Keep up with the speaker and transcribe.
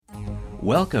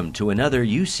Welcome to another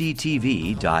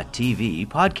UCTV.tv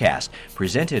podcast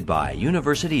presented by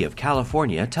University of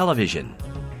California Television.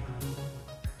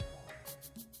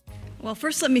 Well,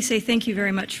 first let me say thank you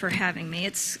very much for having me.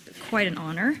 It's quite an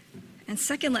honor. And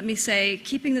second, let me say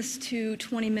keeping this to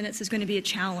 20 minutes is going to be a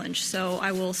challenge, so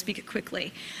I will speak it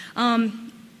quickly.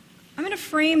 I'm going to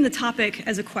frame the topic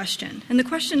as a question. And the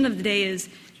question of the day is,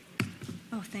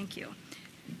 thank you.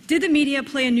 Did the media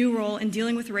play a new role in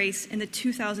dealing with race in the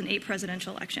 2008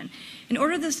 presidential election? In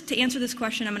order to answer this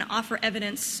question, I'm going to offer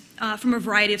evidence from a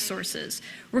variety of sources.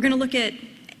 We're going to look at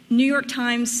New York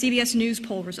Times, CBS News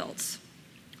poll results.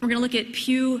 We're going to look at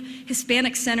Pew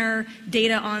Hispanic Center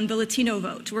data on the Latino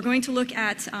vote. We're going to look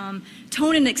at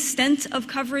tone and extent of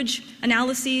coverage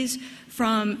analyses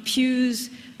from Pew's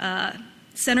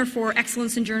Center for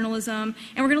Excellence in Journalism,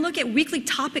 and we're going to look at weekly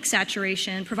topic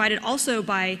saturation provided also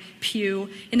by Pew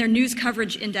in their news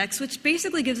coverage index, which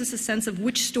basically gives us a sense of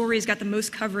which stories got the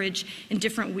most coverage in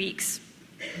different weeks.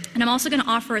 And I'm also going to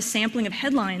offer a sampling of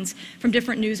headlines from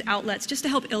different news outlets just to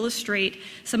help illustrate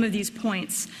some of these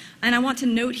points. And I want to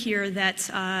note here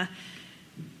that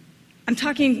I'm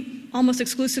talking almost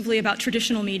exclusively about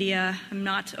traditional media. I'm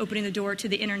not opening the door to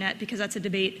the internet because that's a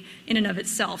debate in and of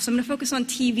itself. So I'm going to focus on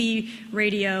TV,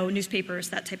 radio, newspapers,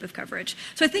 that type of coverage.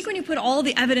 So I think when you put all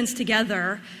the evidence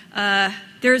together,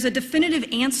 there's a definitive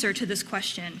answer to this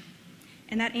question.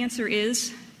 And that answer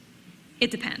is,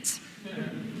 it depends.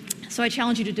 So I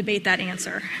challenge you to debate that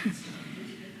answer.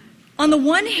 On the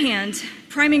one hand,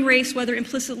 priming race, whether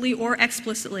implicitly or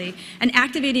explicitly, and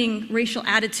activating racial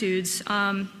attitudes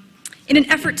in an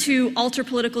effort to alter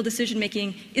political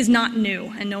decision-making is not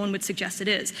new, and no one would suggest it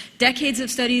is. Decades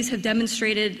of studies have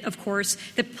demonstrated, of course,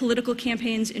 that political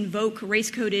campaigns invoke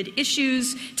race-coded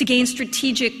issues to gain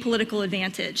strategic political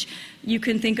advantage. You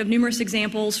can think of numerous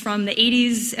examples from the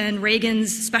 80s and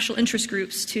Reagan's special interest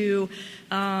groups to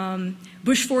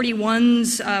Bush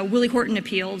 41's Willie Horton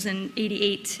appeals in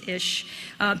 88-ish,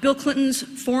 Bill Clinton's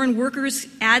foreign workers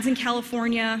ads in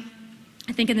California,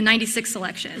 I think in the 96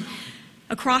 election.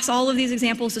 Across all of these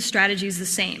examples, the strategy is the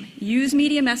same. Use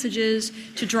media messages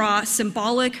to draw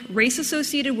symbolic,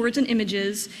 race-associated words and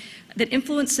images that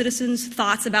influence citizens'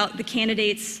 thoughts about the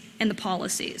candidates and the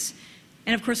policies.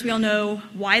 And of course, we all know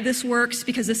why this works,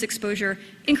 because this exposure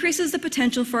increases the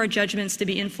potential for our judgments to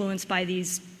be influenced by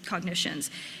these cognitions.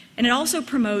 And it also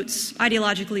promotes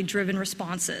ideologically driven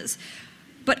responses.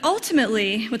 But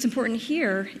ultimately, what's important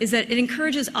here is that it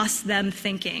encourages us-them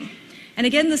thinking. And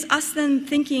again, this us-them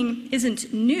thinking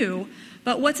isn't new,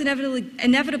 but what's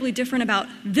inevitably different about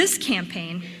this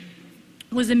campaign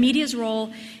was the media's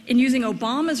role in using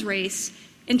Obama's race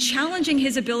in challenging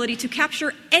his ability to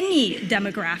capture any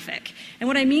demographic. And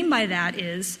what I mean by that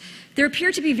is there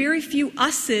appear to be very few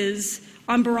us's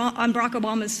on Barack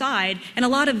Obama's side, and a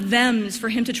lot of thems for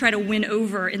him to try to win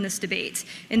over in this debate,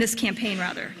 in this campaign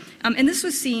rather. And this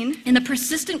was seen in the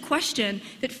persistent question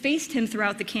that faced him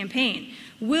throughout the campaign.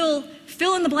 Will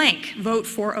fill in the blank vote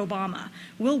for Obama?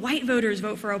 Will white voters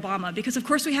vote for Obama? Because of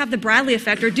course we have the Bradley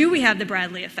effect, or do we have the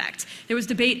Bradley effect? There was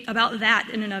debate about that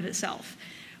in and of itself.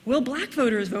 Will black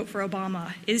voters vote for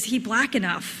Obama? Is he black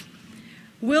enough?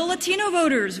 Will Latino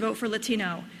voters vote for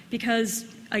Latino? Because,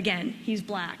 again, he's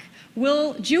black.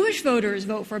 Will Jewish voters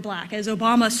vote for black as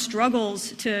Obama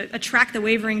struggles to attract the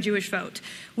wavering Jewish vote?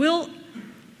 Will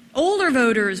older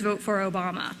voters vote for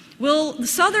Obama? Will the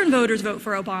Southern voters vote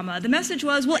for Obama? The message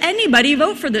was, will anybody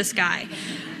vote for this guy?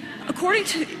 According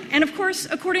to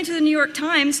the New York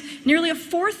Times, nearly a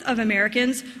fourth of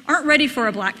Americans aren't ready for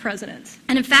a black president.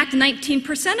 And in fact,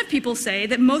 19% of people say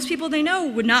that most people they know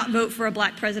would not vote for a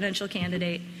black presidential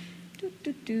candidate.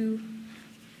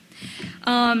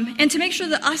 And to make sure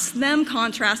the us-them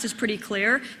contrast is pretty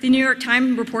clear, the New York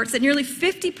Times reports that nearly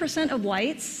 50% of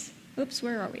whites,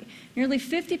 Nearly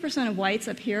 50% of whites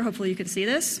up here, hopefully you can see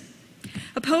this,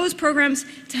 oppose programs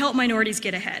to help minorities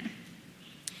get ahead.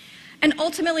 And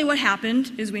ultimately what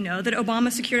happened is we know that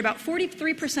Obama secured about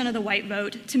 43% of the white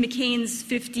vote to McCain's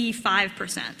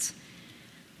 55%.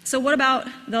 So what about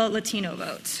the Latino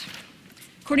vote?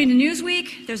 According to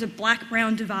Newsweek, there's a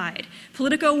black-brown divide.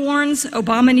 Politico warns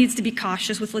Obama needs to be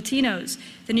cautious with Latinos.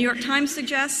 The New York Times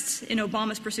suggests, in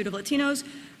Obama's pursuit of Latinos,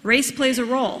 race plays a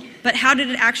role. But how did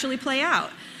it actually play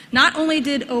out? Not only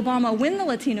did Obama win the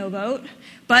Latino vote,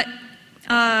 but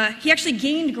he actually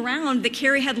gained ground that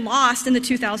Kerry had lost in the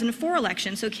 2004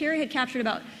 election. So Kerry had captured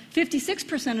about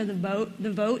 56% of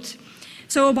the vote.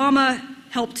 So Obama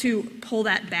helped to pull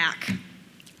that back.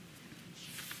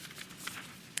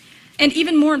 And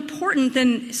even more important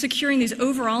than securing these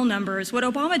overall numbers, what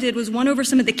Obama did was won over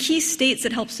some of the key states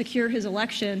that helped secure his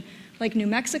election like New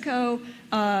Mexico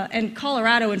and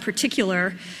Colorado in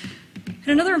particular. And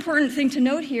another important thing to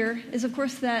note here is, of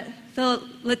course, that the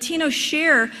Latino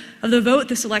share of the vote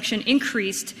this election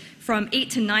increased from 8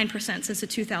 to 9% since the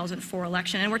 2004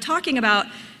 election. And we're talking about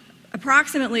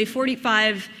approximately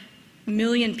 45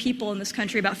 million people in this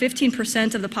country, about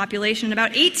 15% of the population, and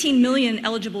about 18 million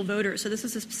eligible voters. So this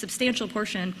is a substantial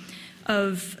portion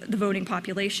of the voting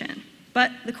population.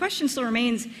 But the question still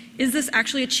remains, is this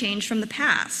actually a change from the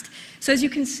past? So as you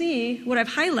can see, what I've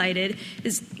highlighted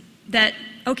is that,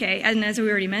 okay, and as we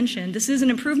already mentioned, this is an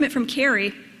improvement from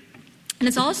Kerry, and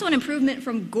it's also an improvement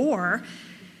from Gore,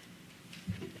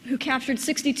 who captured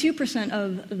 62%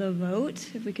 of the vote,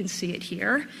 if we can see it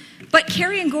here. But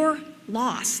Kerry and Gore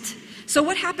lost. So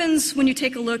what happens when you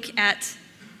take a look at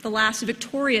the last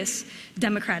victorious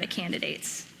Democratic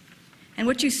candidates? And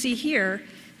what you see here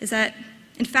is that,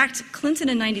 in fact, Clinton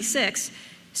in '96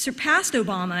 surpassed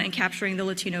Obama in capturing the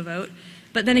Latino vote,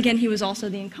 but then again, he was also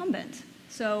the incumbent.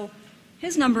 So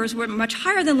his numbers were much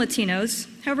higher than Latinos.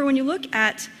 However, when you look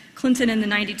at Clinton in the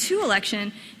 '92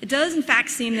 election, it does in fact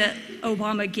seem that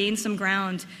Obama gained some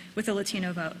ground with the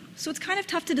Latino vote. So it's kind of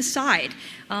tough to decide,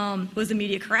 was the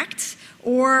media correct,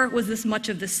 or was this much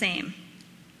of the same?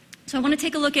 So I want to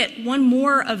take a look at one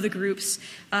more of the groups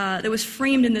that was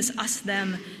framed in this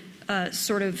us-them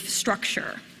sort of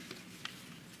structure.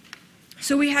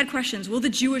 So we had questions. Will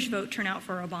the Jewish vote turn out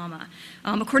for Obama?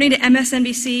 According to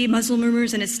MSNBC, Muslim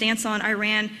rumors and his stance on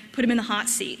Iran put him in the hot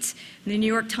seat. The New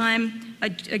York Times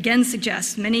again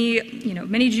suggests many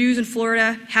Jews in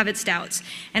Florida have its doubts.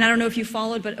 And I don't know if you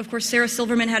followed, but of course Sarah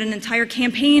Silverman had an entire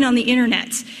campaign on the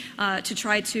internet to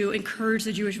try to encourage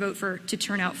the Jewish vote to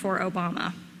turn out for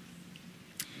Obama.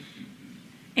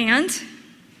 And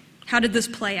how did this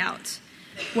play out?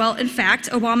 Well, in fact,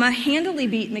 Obama handily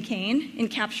beat McCain in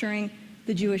capturing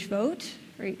the Jewish vote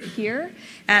right here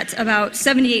at about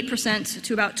 78%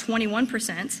 to about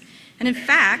 21%. And in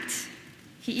fact,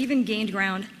 he even gained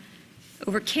ground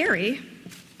over Kerry,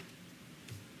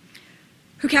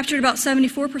 who captured about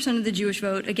 74% of the Jewish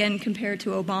vote, again compared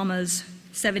to Obama's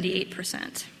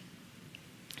 78%.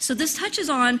 So this touches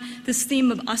on this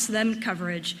theme of us-them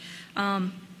coverage,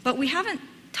 but we haven't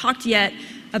talked yet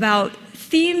about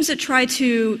themes that try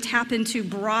to tap into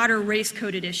broader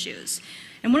race-coded issues.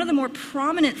 And one of the more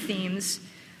prominent themes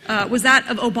was that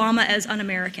of Obama as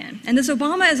un-American. And this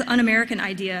Obama as un-American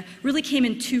idea really came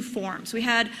in two forms. We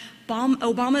had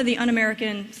Obama the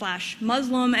un-American /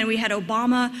 Muslim, and we had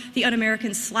Obama the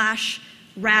un-American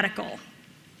 / radical.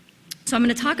 So I'm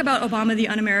going to talk about Obama the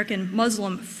un-American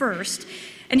Muslim first.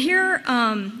 And here,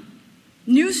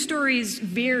 news stories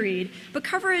varied, but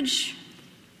coverage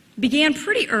began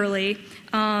pretty early.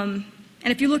 And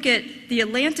if you look at the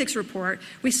Atlantic's report,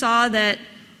 we saw that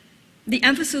the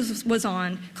emphasis was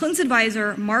on Clinton's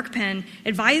advisor, Mark Penn,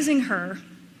 advising her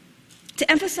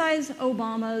to emphasize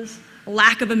Obama's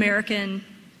lack of American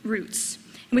roots.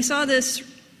 And we saw this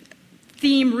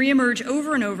theme reemerge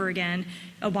over and over again.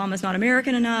 Obama's not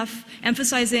American enough,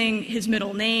 emphasizing his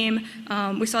middle name.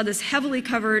 We saw this heavily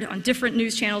covered on different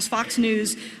news channels. Fox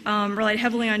News relied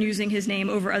heavily on using his name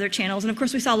over other channels. And of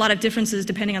course, we saw a lot of differences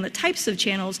depending on the types of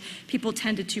channels people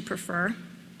tended to prefer.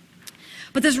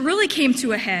 But this really came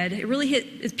to a head. It really hit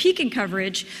its peak in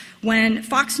coverage when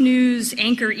Fox News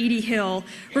anchor Edie Hill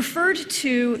referred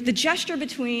to the gesture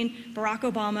between Barack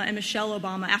Obama and Michelle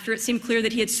Obama after it seemed clear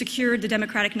that he had secured the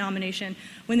Democratic nomination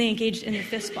when they engaged in the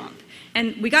fist bump.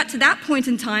 And we got to that point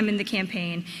in time in the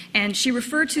campaign, and she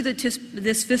referred to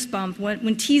this fist bump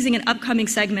when teasing an upcoming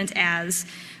segment as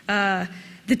the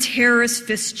terrorist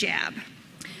fist jab.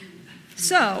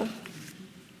 So,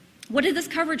 what did this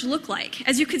coverage look like?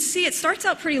 As you can see, it starts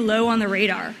out pretty low on the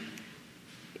radar.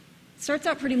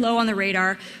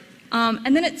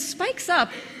 And then it spikes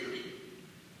up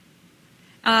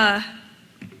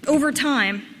over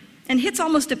time and hits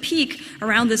almost a peak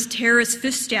around this terrorist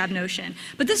fist jab notion.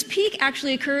 But this peak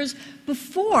actually occurs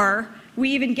before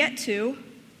we even get to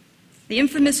the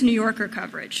infamous New Yorker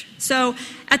coverage. So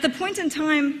at the point in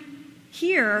time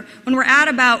here, when we're at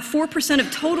about 4% of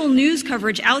total news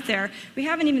coverage out there, we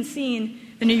haven't even seen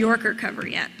the New Yorker cover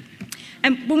yet.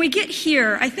 And when we get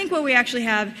here, I think what we actually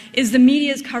have is the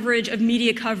media's coverage of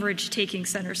media coverage taking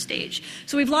center stage.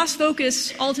 So we've lost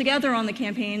focus altogether on the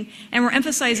campaign, and we're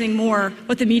emphasizing more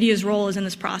what the media's role is in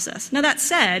this process. Now that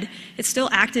said, it's still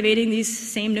activating these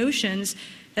same notions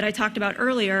that I talked about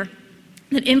earlier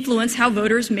that influence how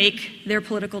voters make their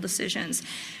political decisions.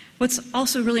 What's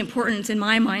also really important in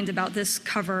my mind about this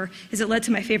cover is it led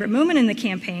to my favorite moment in the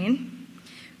campaign,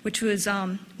 which was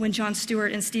when Jon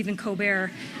Stewart and Stephen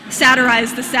Colbert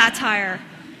satirized the satire.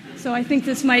 So I think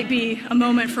this might be a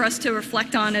moment for us to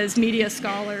reflect on as media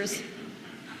scholars.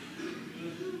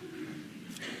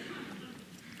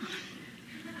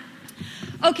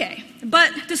 Okay,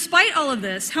 but despite all of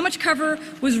this, how much cover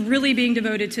was really being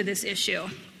devoted to this issue?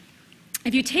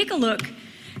 If you take a look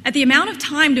at the amount of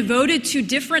time devoted to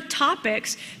different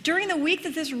topics during the week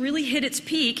that this really hit its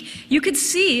peak, you could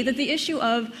see that the issue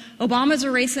of Obama's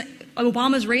race and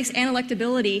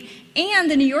electability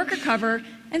and the New Yorker cover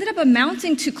ended up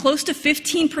amounting to close to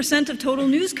 15% of total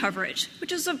news coverage,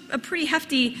 which is a pretty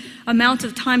hefty amount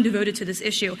of time devoted to this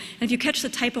issue. And if you catch the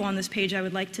typo on this page, I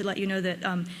would like to let you know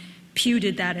that Pew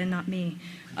did that and not me.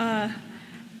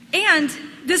 And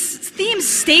this theme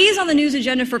stays on the news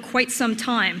agenda for quite some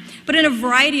time, but in a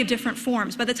variety of different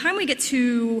forms. By the time we get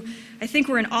to, I think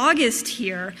we're in August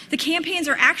here, the campaigns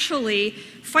are actually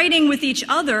fighting with each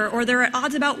other, or they're at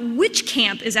odds about which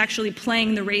camp is actually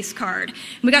playing the race card.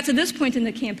 And we got to this point in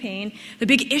the campaign, the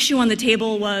big issue on the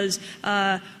table was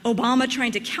Obama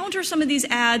trying to counter some of these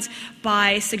ads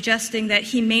by suggesting that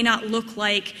he may not look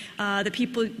like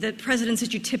the presidents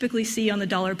that you typically see on the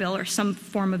dollar bill, or some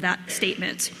form of that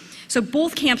statement. So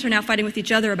both camps are now fighting with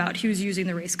each other about who's using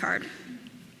the race card.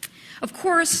 Of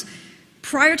course,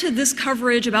 prior to this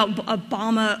coverage about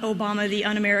Obama the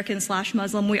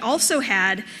un-American/Muslim, we also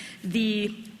had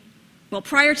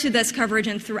prior to this coverage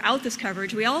and throughout this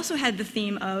coverage, we also had the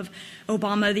theme of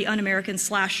Obama the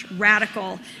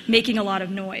un-American/radical making a lot of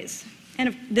noise.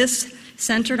 And this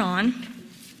centered on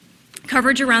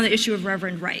coverage around the issue of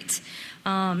Reverend Wright.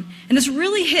 And this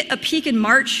really hit a peak in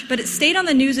March, but it stayed on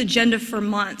the news agenda for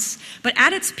months. But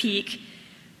at its peak,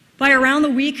 by around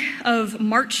the week of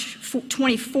March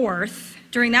 24th,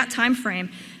 during that time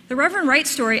frame, the Reverend Wright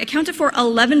story accounted for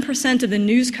 11% of the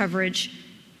news coverage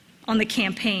on the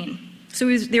campaign.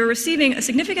 So they were receiving a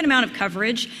significant amount of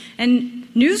coverage, and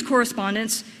news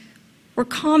correspondents were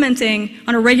commenting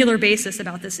on a regular basis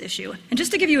about this issue. And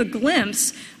just to give you a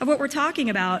glimpse of what we're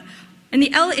talking about,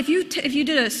 if you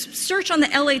did a search on the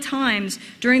LA Times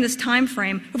during this time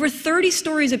frame, over 30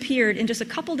 stories appeared in just a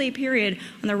couple-day period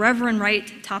on the Reverend Wright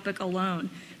topic alone.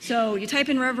 So you type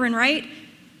in Reverend Wright,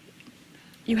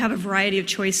 you have a variety of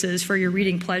choices for your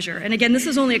reading pleasure. And again, this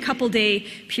is only a couple-day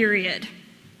period.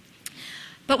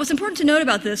 But what's important to note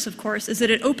about this, of course, is that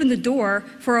it opened the door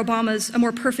for Obama's A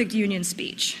More Perfect Union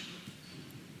speech.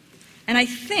 And I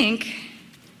think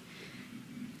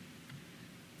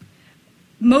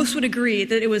most would agree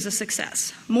that it was a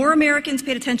success. More Americans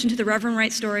paid attention to the Reverend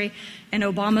Wright story and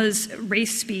Obama's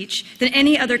race speech than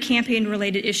any other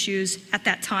campaign-related issues at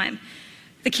that time.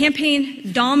 The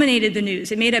campaign dominated the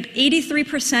news. It made up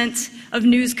 83% of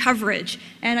news coverage.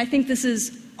 And I think this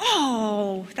is,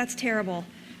 that's terrible.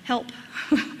 Help.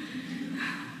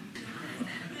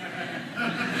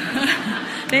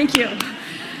 Thank you.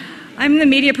 I'm the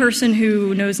media person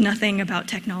who knows nothing about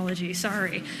technology.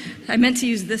 Sorry. I meant to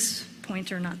use this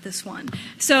pointer, not this one.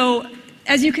 So,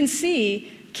 as you can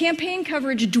see, campaign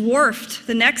coverage dwarfed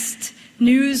the next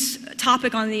news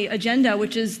topic on the agenda,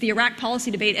 which is the Iraq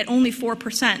policy debate, at only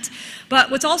 4%.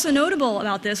 But what's also notable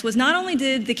about this was not only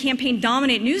did the campaign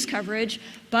dominate news coverage,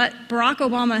 but Barack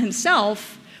Obama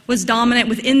himself was dominant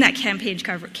within that campaign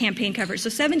coverage. So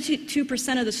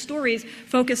 72% of the stories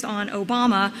focused on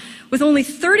Obama, with only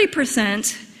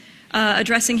 30%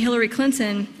 addressing Hillary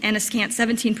Clinton and a scant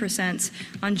 17%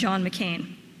 on John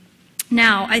McCain.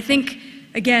 Now, I think,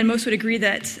 again, most would agree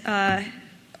that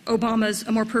Obama's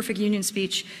A More Perfect Union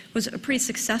speech was a pretty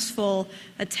successful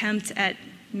attempt at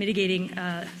mitigating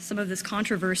some of this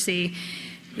controversy.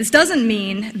 This doesn't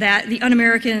mean that the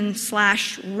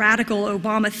un-American/radical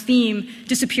Obama theme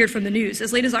disappeared from the news.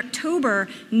 As late as October,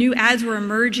 new ads were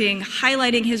emerging,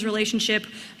 highlighting his relationship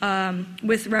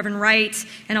with Reverend Wright,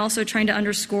 and also trying to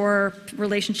underscore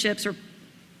relationships or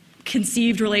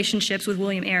conceived relationships with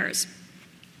William Ayers.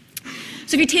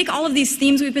 So if you take all of these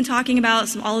themes we've been talking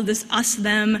about, all of this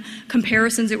us-them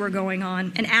comparisons that were going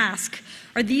on, and ask,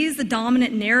 are these the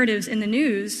dominant narratives in the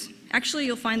news? Actually,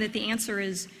 you'll find that the answer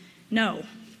is no.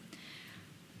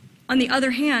 On the other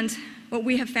hand, what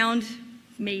we have found,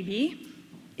 maybe,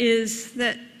 is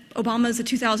that Obama is a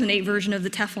 2008 version of the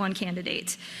Teflon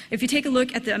candidate. If you take a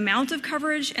look at the amount of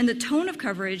coverage and the tone of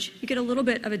coverage, you get a little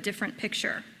bit of a different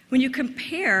picture. When you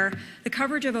compare the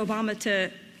coverage of Obama to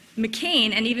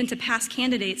McCain and even to past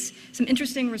candidates, some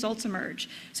interesting results emerge.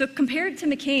 So compared to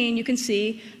McCain, you can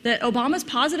see that Obama's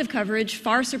positive coverage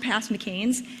far surpassed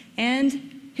McCain's,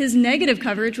 and his negative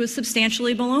coverage was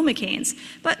substantially below McCain's.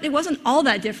 But it wasn't all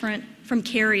that different from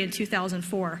Kerry in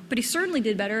 2004. But he certainly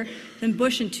did better than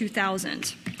Bush in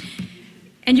 2000.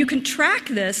 And you can track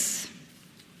this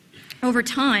over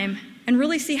time and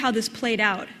really see how this played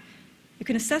out. you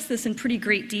can assess this in pretty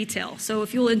great detail. So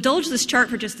if you'll indulge this chart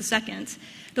for just a second,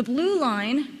 the blue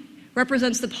line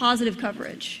represents the positive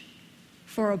coverage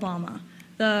for Obama.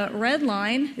 The red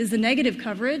line is the negative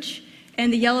coverage,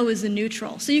 and the yellow is the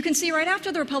neutral. So you can see right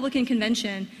after the Republican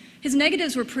convention, his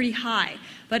negatives were pretty high.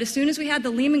 But as soon as we had the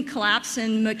Lehman collapse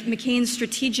and McCain's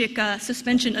strategic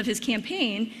suspension of his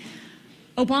campaign,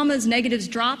 Obama's negatives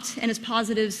dropped and his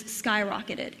positives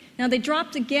skyrocketed. Now they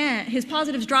dropped again, his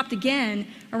positives dropped again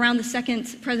around the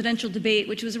second presidential debate,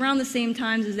 which was around the same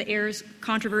time as the Ayers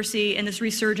controversy and this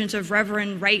resurgence of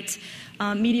Reverend right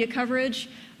media coverage.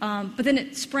 But then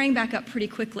it sprang back up pretty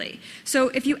quickly. So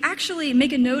if you actually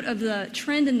make a note of the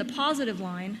trend in the positive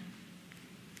line,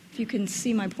 if you can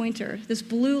see my pointer, this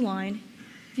blue line,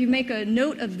 if you make a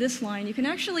note of this line, you can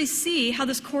actually see how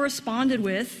this corresponded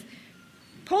with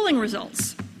polling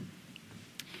results.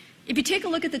 If you take a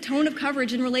look at the tone of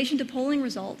coverage in relation to polling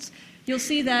results, you'll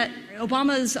see that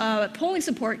Obama's polling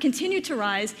support continued to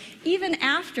rise even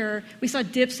after we saw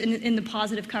dips in the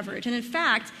positive coverage. And in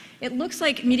fact, it looks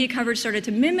like media coverage started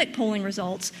to mimic polling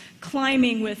results,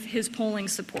 climbing with his polling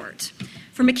support.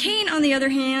 For McCain, on the other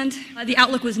hand, the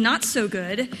outlook was not so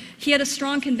good. He had a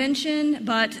strong convention,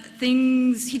 but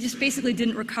he just basically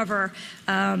didn't recover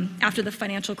after the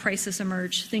financial crisis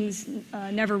emerged. Things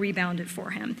never rebounded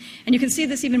for him. And you can see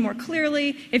this even more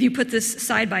clearly if you put this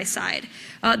side by side.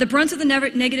 The brunt of the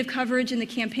negative coverage in the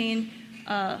campaign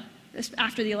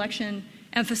after the election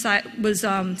was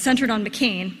centered on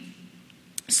McCain.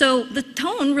 So the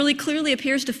tone really clearly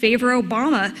appears to favor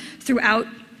Obama throughout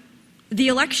the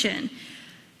election.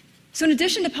 So in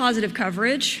addition to positive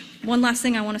coverage, one last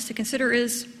thing I want us to consider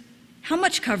is how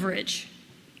much coverage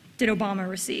did Obama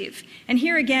receive? And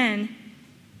here again,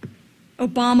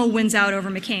 Obama wins out over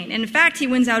McCain. And in fact, he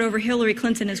wins out over Hillary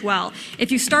Clinton as well.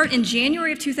 If you start in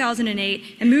January of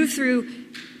 2008 and move through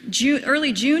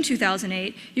early June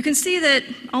 2008, you can see that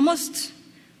almost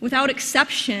without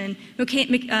exception,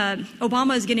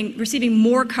 Obama is receiving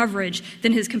more coverage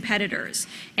than his competitors.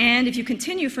 And if you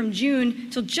continue from June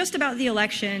till just about the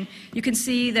election, you can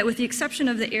see that with the exception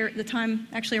of the time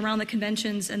actually around the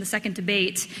conventions and the second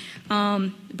debate,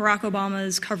 Barack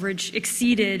Obama's coverage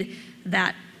exceeded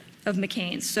that of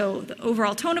McCain's. So the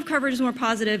overall tone of coverage is more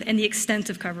positive and the extent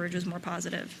of coverage was more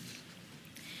positive.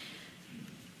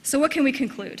 So what can we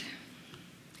conclude?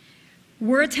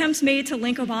 Were attempts made to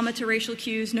link Obama to racial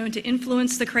cues known to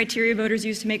influence the criteria voters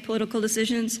use to make political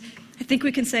decisions? I think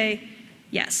we can say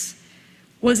yes.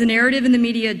 Was the narrative in the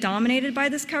media dominated by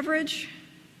this coverage?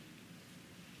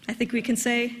 I think we can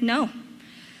say no.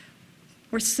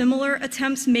 Were similar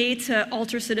attempts made to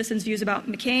alter citizens' views about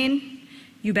McCain?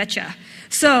 You betcha.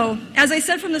 So, as I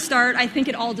said from the start, I think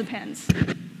it all depends.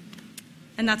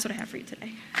 And that's what I have for you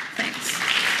today. Thanks.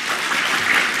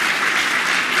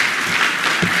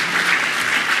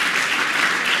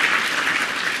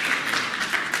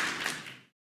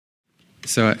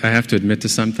 So I have to admit to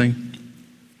something,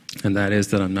 and that is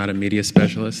that I'm not a media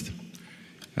specialist.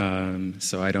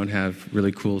 So I don't have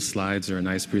really cool slides or a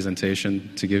nice presentation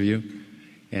to give you.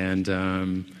 And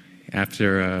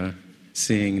after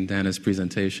seeing Dana's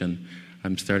presentation,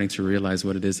 I'm starting to realize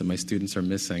what it is that my students are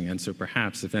missing. And so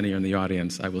perhaps, if any are in the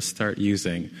audience, I will start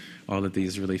using all of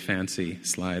these really fancy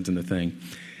slides in the thing.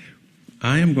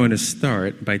 I am going to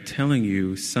start by telling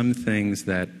you some things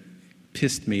that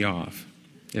pissed me off,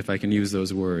 if I can use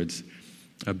those words,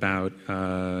 about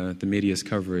the media's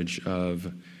coverage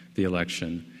of the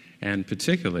election, and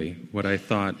particularly what I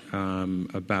thought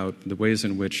about the ways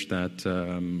in which that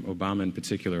Obama in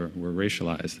particular were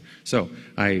racialized. So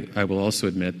I will also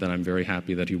admit that I'm very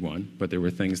happy that he won, but there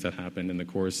were things that happened in the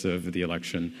course of the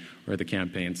election or the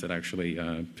campaigns that actually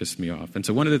pissed me off. And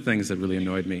so one of the things that really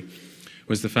annoyed me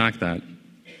was the fact that,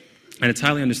 and it's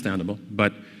highly understandable,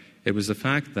 but it was the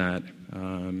fact that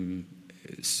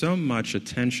so much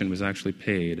attention was actually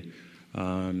paid,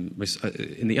 in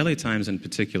the LA Times in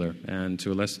particular, and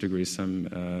to a lesser degree some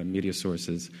media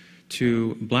sources,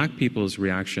 to black people's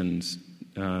reactions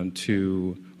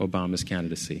to Obama's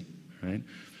candidacy, right?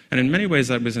 And in many ways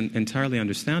that was entirely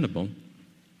understandable.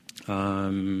 I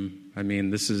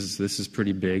mean, this is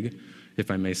pretty big, if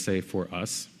I may say, for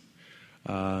us.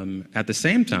 At the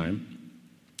same time,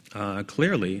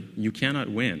 clearly, you cannot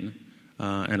win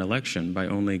an election by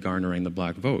only garnering the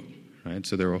black vote, right?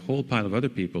 So there were a whole pile of other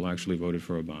people who actually voted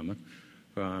for Obama,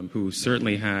 who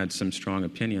certainly had some strong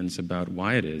opinions about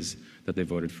why it is that they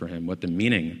voted for him, what the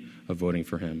meaning of voting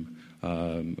for him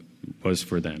was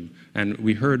for them. And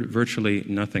we heard virtually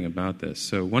nothing about this.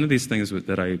 So one of these things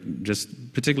that I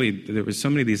just, particularly, there was so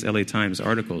many of these LA Times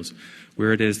articles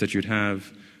where it is that you'd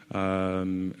have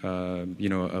a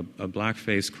black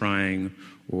face crying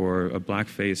or a black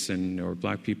face or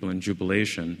black people in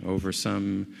jubilation over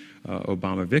some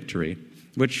Obama victory,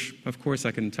 which, of course,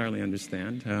 I can entirely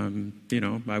understand.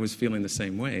 I was feeling the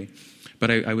same way.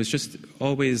 But I was just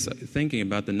always thinking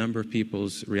about the number of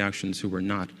people's reactions who were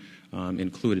not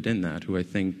included in that,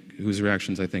 whose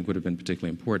reactions I think would have been particularly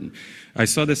important. I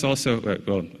saw this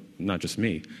also, not just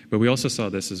me, but we also saw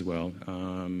this as well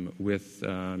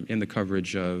in the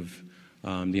coverage of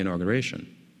the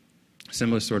inauguration.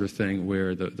 Similar sort of thing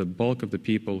where the bulk of the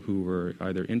people who were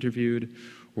either interviewed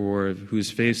or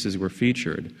whose faces were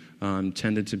featured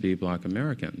tended to be black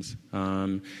Americans.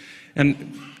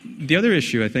 And the other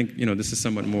issue, I think, this is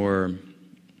somewhat more,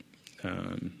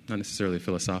 not necessarily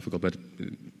philosophical, but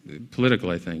political,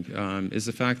 I think, is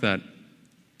the fact that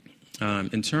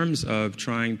in terms of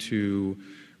trying to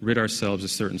rid ourselves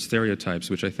of certain stereotypes,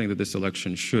 which I think that this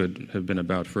election should have been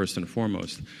about first and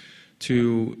foremost,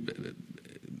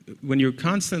 when you're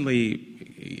constantly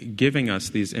giving us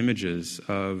these images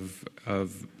of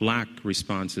black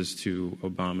responses to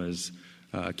Obama's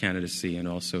candidacy and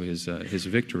also his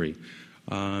victory,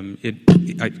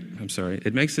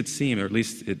 it makes it seem, or at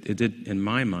least it did in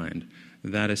my mind,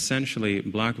 that essentially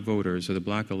black voters or the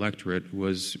black electorate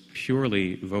was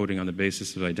purely voting on the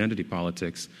basis of identity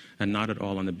politics and not at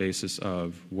all on the basis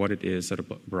of what it is that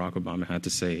Barack Obama had to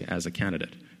say as a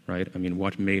candidate, right? I mean,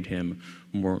 what made him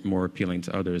more appealing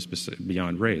to others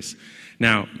beyond race.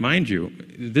 Now, mind you,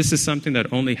 this is something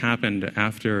that only happened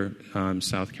after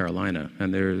South Carolina,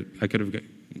 and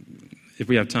if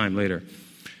we have time later,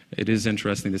 it is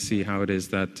interesting to see how it is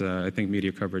that I think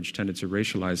media coverage tended to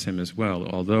racialize him as well,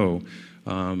 although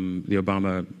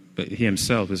he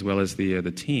himself, as well as the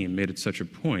team, made it such a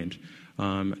point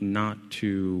not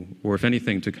to, or if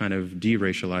anything, to kind of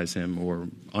de-racialize him or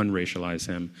unracialize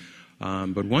him.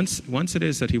 But once it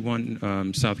is that he won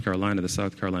the South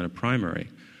Carolina primary,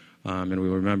 and we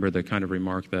remember the kind of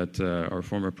remark that our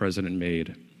former president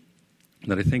made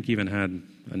that I think even had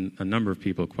a number of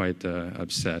people quite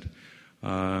upset,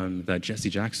 that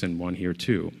Jesse Jackson won here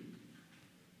too.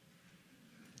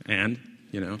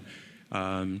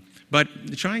 But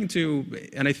trying to,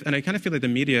 and I kind of feel like the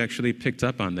media actually picked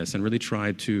up on this and really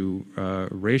tried to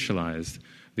racialize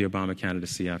the Obama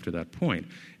candidacy after that point.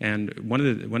 And one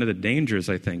of the dangers,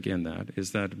 I think, in that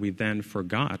is that we then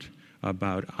forgot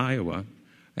about Iowa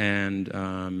and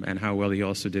how well he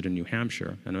also did in New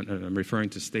Hampshire. And I'm referring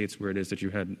to states where it is that you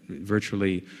had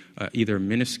virtually either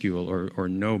minuscule or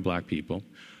no black people.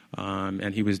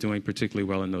 And he was doing particularly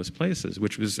well in those places,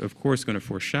 which was, of course, going to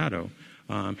foreshadow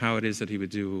how it is that he would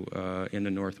do in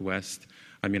the Northwest.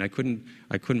 I mean, I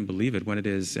couldn't believe it when it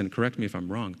is, and correct me if I'm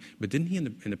wrong, but didn't he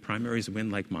in the primaries win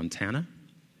like Montana?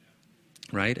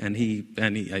 Right? And he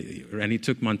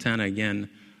took Montana again,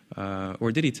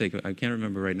 or did he take it? I can't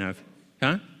remember right now.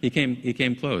 Huh? He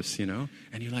came close, And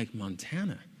you're like,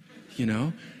 Montana,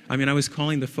 I mean, I was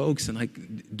calling the folks and like,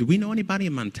 do we know anybody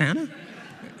in Montana?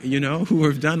 Who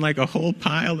have done like a whole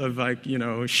pile of like,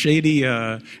 shady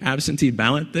absentee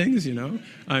ballot things,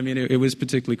 I mean, it was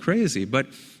particularly crazy. But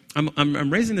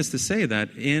I'm raising this to say that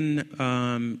in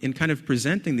kind of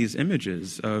presenting these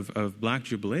images of black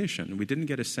jubilation, we didn't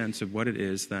get a sense of what it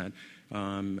is that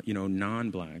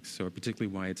non-blacks, or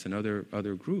particularly whites and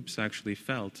other groups, actually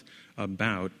felt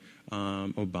about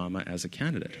Obama as a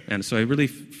candidate. And so I really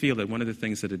feel that one of the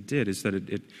things that it did is that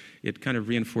it kind of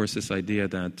reinforced this idea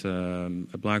that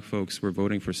black folks were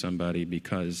voting for somebody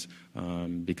because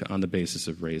on the basis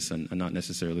of race and not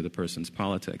necessarily the person's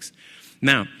politics.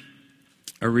 Now,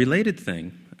 a related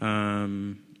thing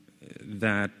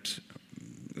that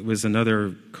was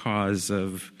another cause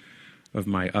of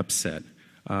my upset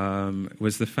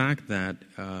was the fact that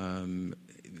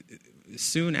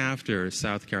soon after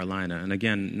South Carolina, and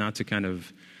again, not to kind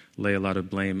of lay a lot of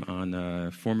blame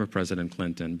on former President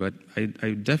Clinton, but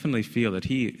I definitely feel that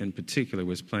he, in particular,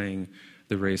 was playing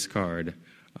the race card.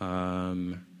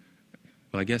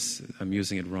 Well, I guess I'm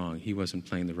using it wrong. He wasn't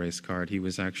playing the race card. He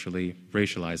was actually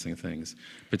racializing things,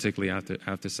 particularly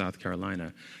after South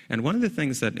Carolina. And one of the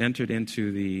things that entered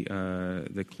into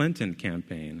the Clinton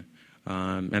campaign,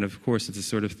 and of course it's the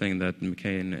sort of thing that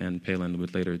McCain and Palin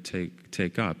would later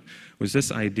take up, was this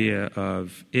idea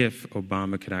of if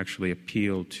Obama could actually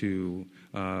appeal to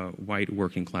white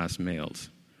working class males,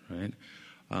 right?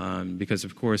 Because,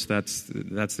 of course, that's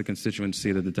the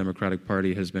constituency that the Democratic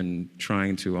Party has been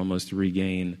trying to almost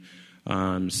regain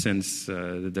since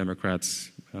the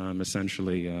Democrats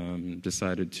essentially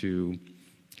decided to,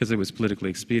 because it was politically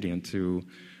expedient, to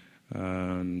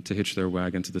hitch their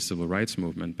wagon to the civil rights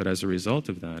movement. But as a result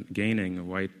of that, gaining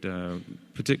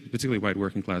particularly white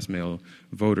working class male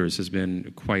voters has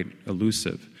been quite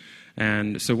elusive.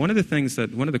 And so one of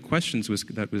the questions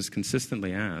that was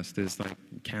consistently asked is like,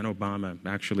 can Obama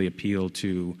actually appeal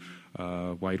to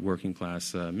white working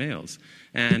class males?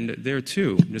 And there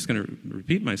too, I'm just going to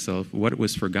repeat myself, what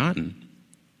was forgotten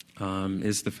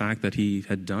is the fact that he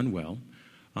had done well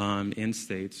in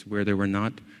states where there was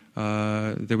not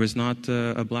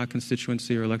a black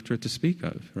constituency or electorate to speak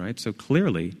of, right? So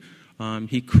clearly,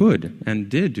 he could and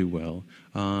did do well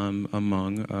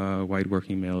among white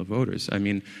working male voters. I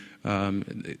mean,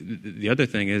 the other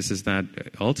thing is that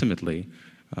ultimately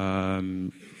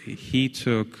he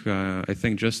took, I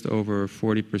think, just over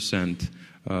 40%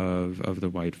 of the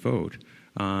white vote.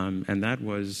 And that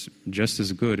was just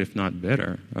as good, if not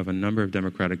better, of a number of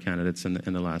Democratic candidates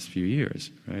in the last few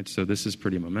years, right? So this is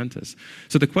pretty momentous.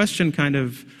 So the question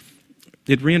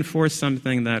it reinforced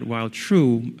something that, while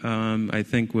true, I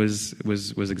think was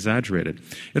exaggerated.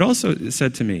 It also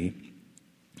said to me,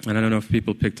 and I don't know if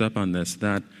people picked up on this,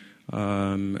 that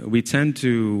we tend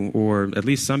to, or at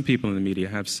least some people in the media,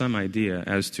 have some idea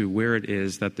as to where it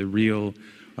is that the real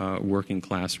working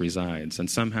class resides. And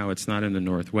somehow it's not in the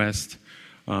Northwest,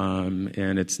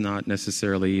 and it's not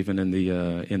necessarily even in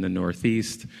the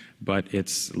Northeast, but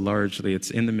it's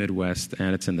in the Midwest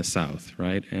and it's in the South,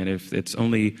 right? And if it's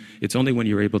only when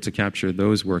you're able to capture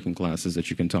those working classes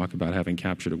that you can talk about having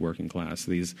captured a working class.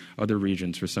 These other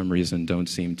regions, for some reason, don't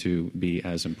seem to be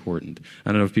as important.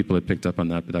 I don't know if people had picked up on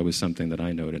that, but that was something that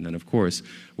I noted. And of course,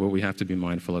 what we have to be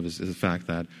mindful of is the fact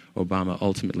that Obama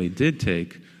ultimately did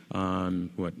take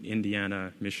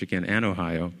Indiana, Michigan, and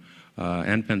Ohio,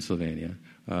 and Pennsylvania,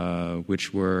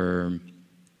 which were,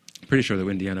 pretty sure that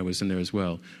Indiana was in there as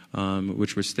well,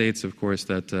 which were states, of course,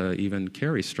 that even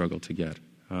Kerry struggled to get,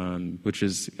 which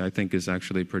I think is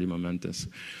actually pretty momentous.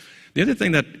 The other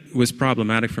thing that was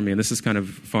problematic for me, and this is kind of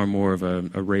far more of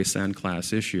a race and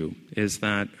class issue, is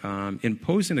that in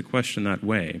posing the question that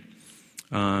way,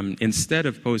 instead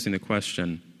of posing the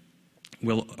question,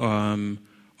 will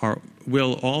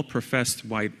all professed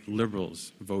white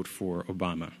liberals vote for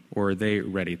Obama, or are they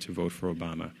ready to vote for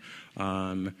Obama?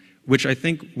 Which I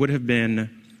think would have been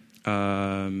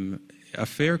a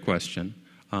fair question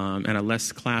and a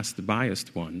less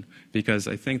class-biased one, because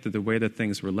I think that the way that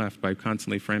things were left by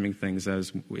constantly framing things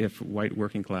as if white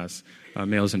working class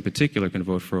males in particular can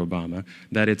vote for Obama,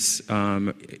 that it's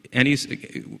any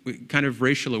kind of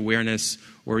racial awareness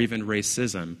or even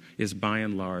racism is by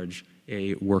and large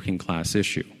a working class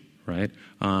issue, right?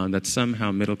 That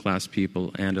somehow middle class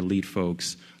people and elite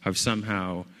folks have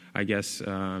somehow, I guess,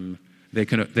 they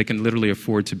can literally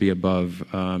afford to be above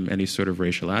any sort of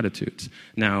racial attitudes.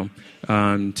 Now,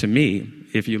 to me,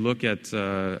 if you look at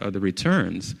the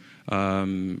returns,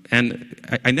 and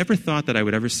I never thought that I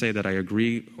would ever say that I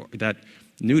agree, that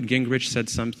Newt Gingrich said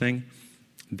something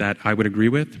that I would agree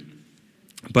with,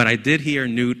 but I did hear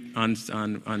Newt on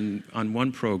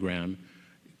one program,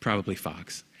 probably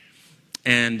Fox,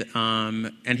 and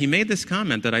he made this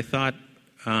comment that I thought,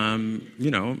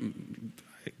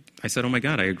 I said, oh my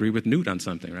God, I agree with Newt on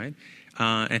something, right?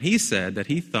 And he said that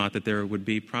he thought that there would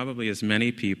be probably as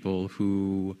many people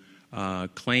who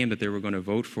claimed that they were going to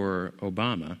vote for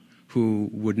Obama who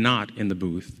would not in the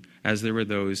booth, as there were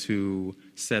those who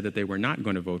said that they were not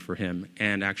going to vote for him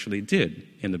and actually did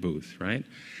in the booth, right?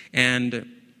 And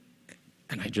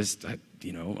I just,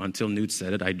 until Newt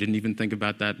said it, I didn't even think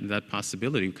about that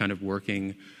possibility, kind of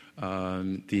working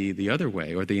the other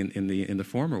way, or in the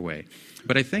former way.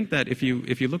 But I think that if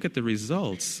you look at the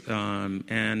results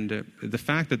and the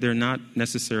fact that they're not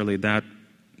necessarily that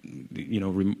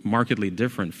remarkably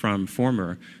different from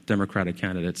former Democratic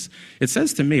candidates, it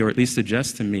says to me, or at least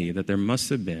suggests to me, that there must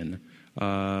have been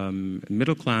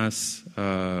middle class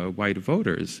white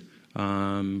voters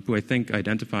who I think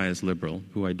identify as liberal,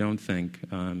 who I don't think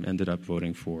ended up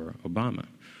voting for Obama.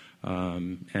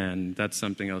 And that's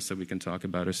something else that we can talk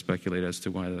about or speculate as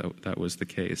to why that was the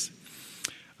case.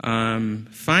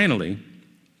 Finally,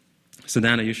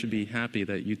 Sadhana, you should be happy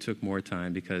that you took more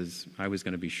time because I was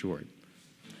going to be short.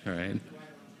 All right?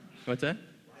 What's that?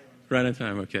 Right on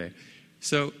time, okay.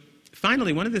 So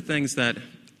finally, one of the things that,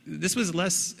 this was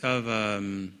less of a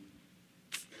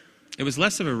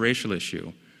racial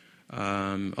issue,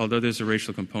 although there's a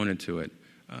racial component to it.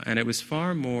 And it was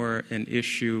far more an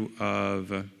issue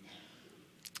of,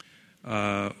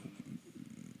 I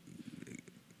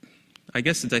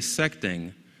guess,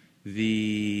 dissecting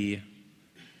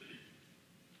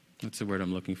what's the word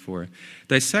I'm looking for?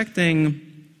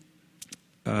 Dissecting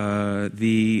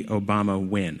the Obama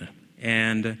win.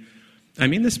 And I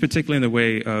mean this particularly in the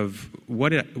way of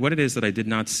what it is that I did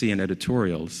not see in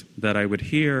editorials that I would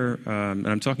hear, and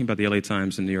I'm talking about the LA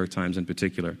Times and New York Times in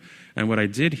particular, and what I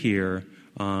did hear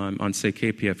on say,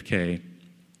 KPFK.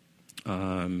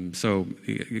 So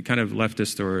kind of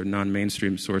leftist or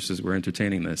non-mainstream sources were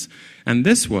entertaining this. And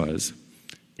this was,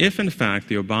 if in fact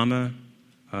the Obama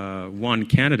won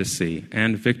candidacy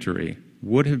and victory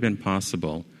would have been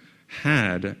possible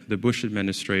had the Bush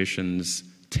administration's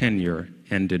tenure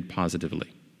ended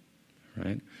positively,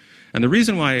 right? And the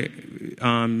reason why,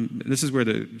 this is where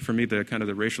for me the kind of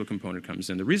the racial component comes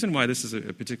in. The reason why this is a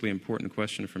particularly important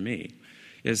question for me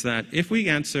is that if we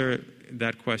answer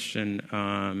that question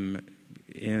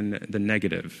in the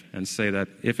negative and say that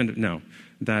if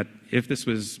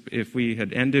we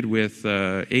had ended with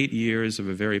 8 years of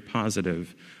a very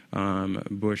positive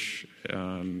Bush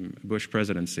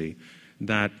presidency,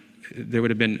 that there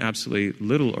would have been absolutely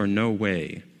little or no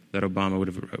way that Obama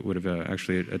would have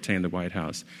actually attained the White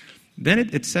House. Then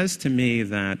it says to me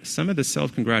that some of the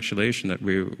self-congratulation that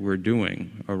we're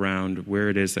doing around where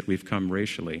it is that we've come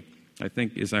racially, I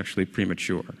think is actually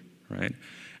premature, right?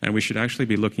 And we should actually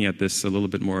be looking at this a little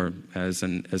bit more as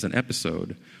an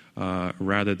episode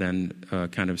rather than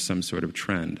kind of some sort of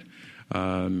trend.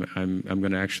 I'm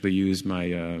going to actually use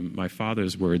my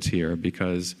father's words here,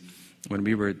 because when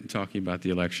we were talking about the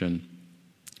election,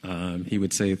 he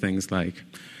would say things like,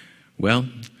 well,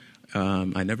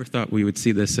 I never thought we would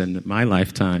see this in my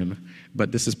lifetime,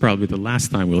 but this is probably the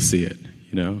last time we'll see it,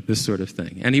 this sort of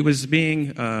thing. And he was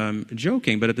being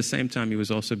joking, but at the same time he was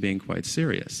also being quite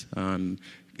serious.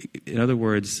 In other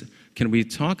words, can we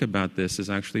talk about this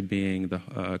as actually being the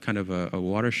kind of a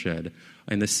watershed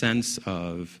in the sense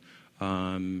of,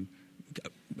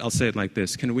 I'll say it like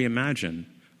this, can we imagine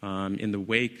in the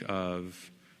wake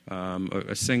of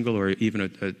a single or even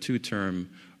a two-term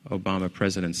Obama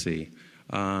presidency,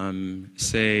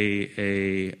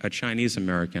 say a Chinese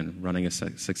American running a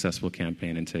successful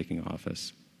campaign and taking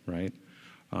office, right?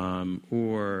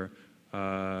 Or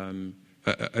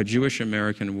a Jewish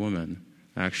American woman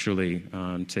actually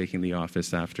taking the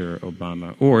office after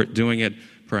Obama, or doing it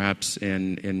perhaps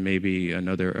in maybe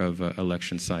another of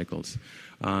election cycles.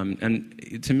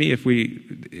 And to me, if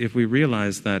we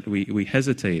realize that we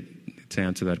hesitate to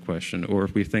answer that question, or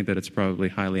if we think that it's probably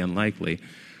highly unlikely,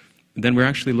 then we're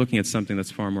actually looking at something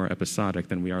that's far more episodic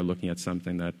than we are looking at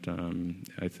something that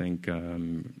I think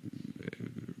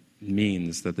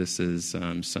means that this is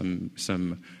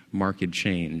some marked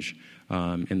change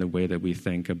in the way that we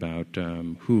think about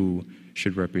who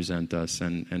should represent us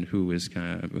and who is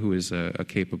a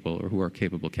capable or who are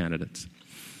capable candidates.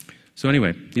 So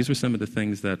anyway, these were some of the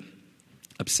things that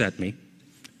upset me,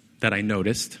 that I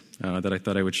noticed, that I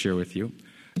thought I would share with you.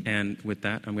 And with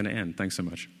that, I'm going to end. Thanks so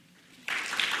much.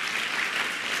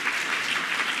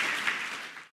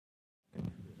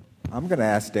 I'm going to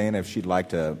ask Dana if she'd like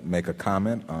to make a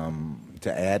comment,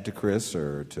 to add to Chris,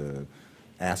 or to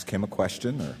ask him a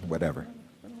question, or whatever.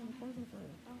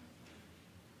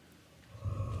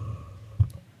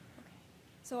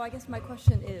 So I guess my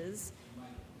question is...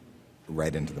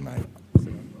 Right into the mic.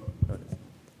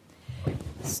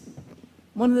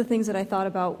 One of the things that I thought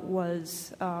about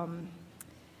was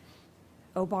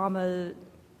Obama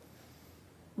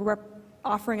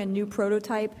offering a new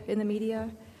prototype in the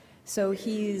media. So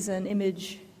he's an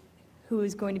image who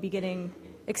is going to be getting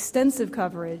extensive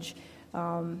coverage,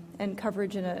 and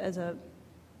coverage as a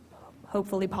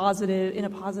hopefully in a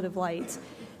positive light.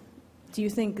 Do you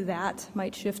think that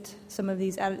might shift some of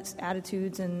these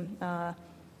attitudes and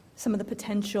some of the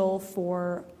potential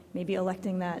for maybe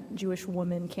electing that Jewish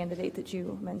woman candidate that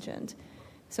you mentioned?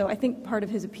 So I think part of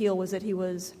his appeal was that he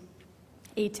was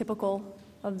atypical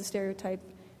of the stereotype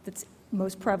that's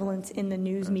most prevalent in the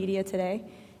news media today,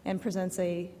 and presents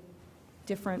a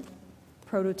different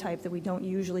prototype that we don't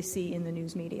usually see in the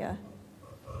news media.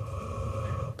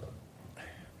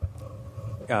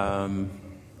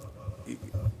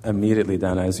 Immediately,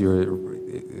 Dana, as you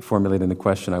were formulating the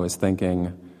question, I was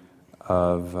thinking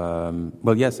of,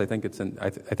 well, yes, I think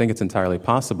it's entirely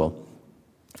possible.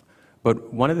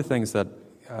 But one of the things that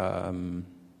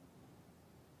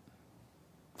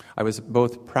I was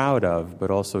both proud of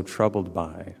but also troubled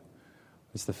by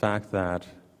was the fact that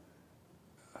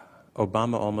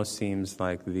Obama almost seems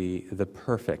like the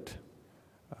perfect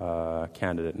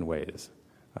candidate in ways.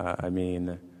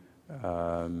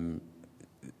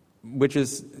 Which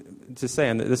is to say,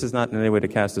 and this is not in any way to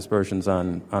cast aspersions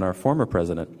on our former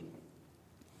president,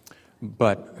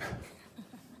 but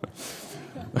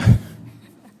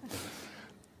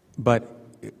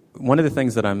one of the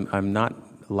things that I'm not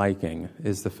liking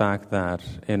is the fact that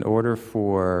in order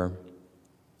for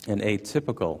an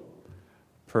atypical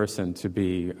person to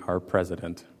be our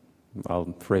president,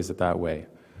 I'll phrase it that way,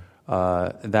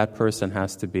 that person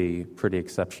has to be pretty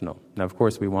exceptional. Now, of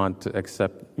course, we want to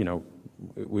accept,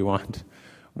 we want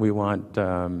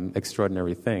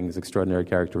extraordinary things, extraordinary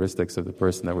characteristics of the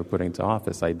person that we're putting into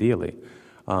office, ideally.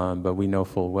 But we know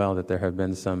full well that there have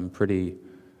been some pretty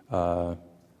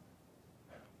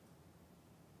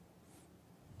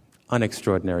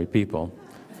unextraordinary people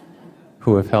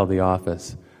who have held the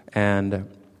office, and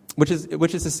which is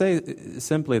to say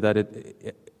simply that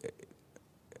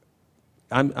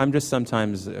I'm just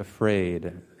sometimes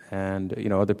afraid,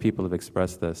 and other people have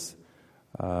expressed this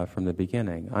from the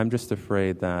beginning. I'm just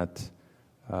afraid that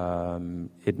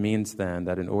it means then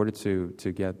that in order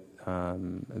to get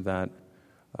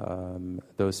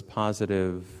those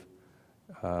positive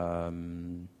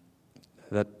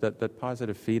that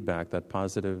positive feedback, that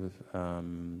positive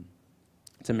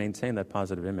to maintain that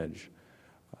positive image,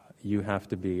 you have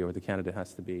to be, or the candidate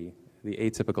has to be, the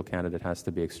atypical candidate has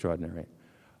to be extraordinary.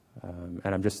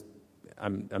 And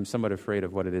I'm somewhat afraid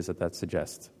of what it is that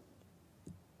suggests.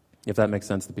 If that makes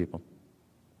sense to people.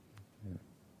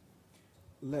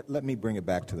 Yeah. Let me bring it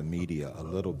back to the media a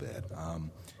little bit.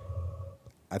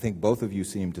 I think both of you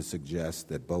seem to suggest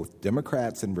that both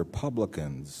Democrats and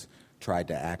Republicans tried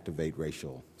to activate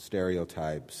racial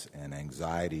stereotypes and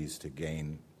anxieties to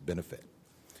gain benefit.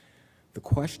 The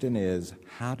question is,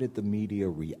 how did the media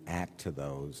react to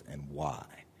those, and why?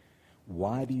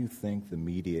 Why do you think the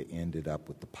media ended up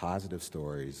with the positive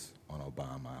stories on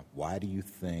Obama? Why do you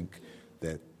think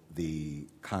that the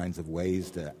kinds of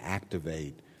ways to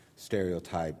activate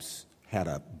stereotypes had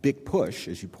a big push,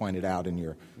 as you pointed out in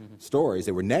your stories?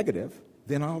 They were negative,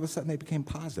 then all of a sudden they became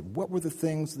positive. What were the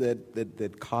things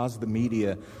that caused the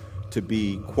media to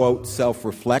be, quote,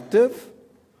 self-reflective,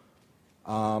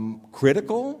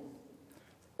 critical,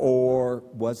 or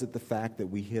was it the fact that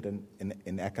we hit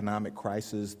an economic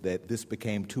crisis that this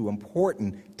became too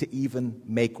important to even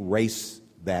make race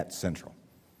that central?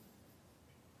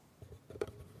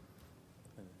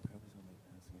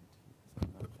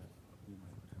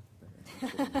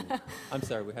 I'm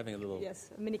sorry, we're having a little... Yes,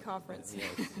 a mini conference.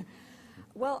 Yes.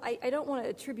 Well, I don't want to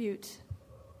attribute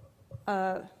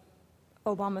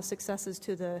Obama's successes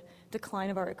to the decline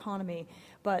of our economy,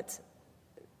 but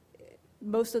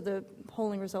most of the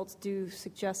polling results do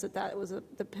suggest that was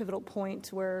the pivotal point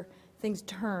where things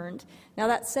turned. Now,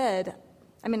 that said,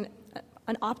 I mean,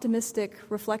 an optimistic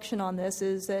reflection on this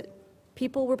is that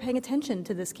people were paying attention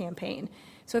to this campaign.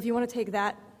 So if you want to take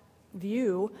that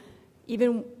view,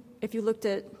 even if you looked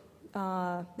at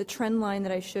the trend line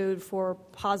that I showed for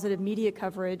positive media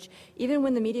coverage, even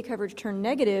when the media coverage turned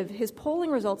negative, his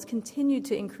polling results continued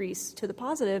to increase to the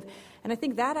positive, and I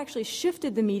think that actually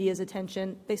shifted the media's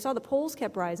attention. They saw the polls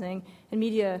kept rising, and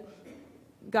media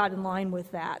got in line with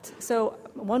that. So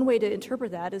one way to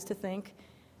interpret that is to think,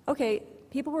 okay,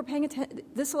 people were paying attention.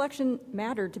 This election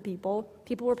mattered to people.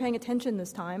 People were paying attention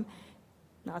this time.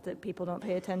 Not that people don't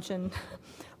pay attention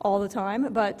all the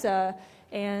time, but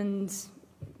and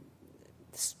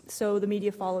so the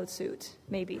media followed suit,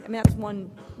 maybe. I mean, that's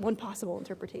one possible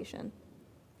interpretation,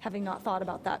 having not thought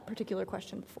about that particular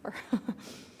question before.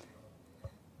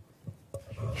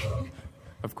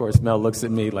 Of course, Mel looks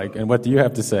at me like, and what do you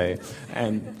have to say?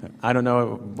 And I don't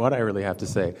know what I really have to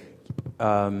say.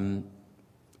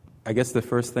 I guess the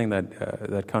first thing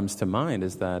that comes to mind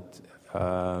is that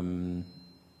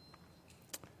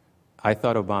I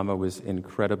thought Obama was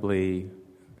incredibly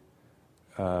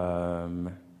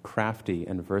crafty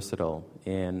and versatile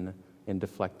in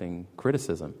deflecting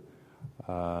criticism.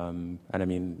 And I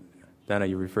mean, Dana,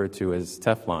 you referred to as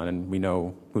Teflon, and we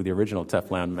know who the original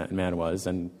Teflon man was,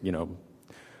 and,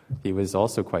 he was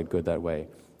also quite good that way.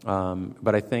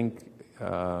 But I think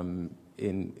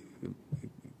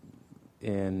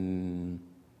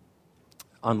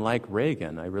unlike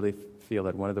Reagan, I really feel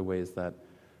that one of the ways that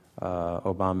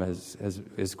Obama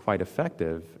is quite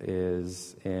effective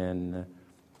is in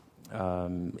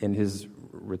his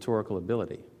rhetorical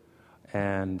ability.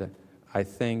 And I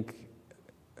think,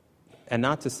 and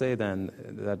not to say then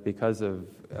that because of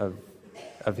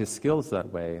his skills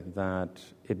that way, that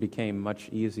it became much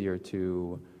easier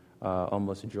to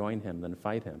almost join him than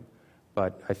fight him.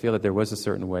 But I feel that there was a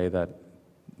certain way that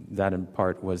in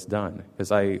part was done.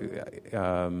 Because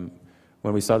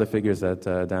when we saw the figures that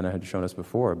Dana had shown us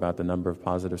before about the number of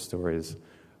positive stories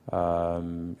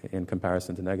in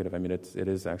comparison to negative, I mean,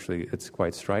 it's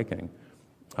quite striking.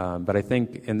 But I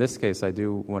think in this case, I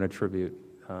do want to attribute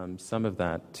some of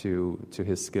that to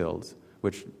his skills,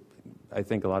 which I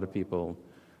think a lot of people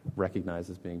recognize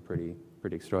as being pretty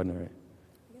extraordinary.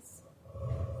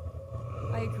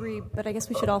 I agree, but I guess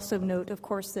we should also note, of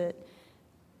course, that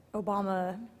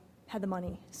Obama had the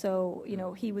money, so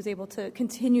he was able to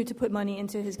continue to put money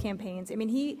into his campaigns. I mean,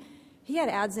 he had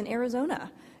ads in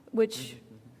Arizona, which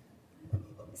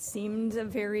seemed a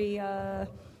very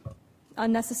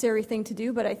unnecessary thing to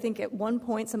do, but I think at one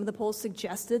point some of the polls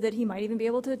suggested that he might even be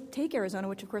able to take Arizona,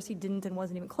 which of course he didn't and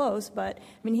wasn't even close. But I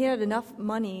mean, he had enough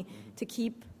money to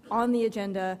keep on the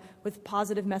agenda with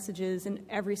positive messages in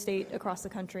every state across the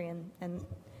country, and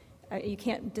you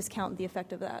can't discount the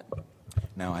effect of that.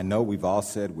 Now, I know we've all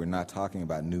said we're not talking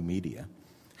about new media,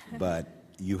 but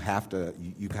you have to,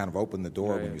 you kind of opened the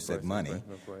door when you said money.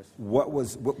 Of course.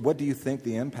 What do you think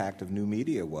the impact of new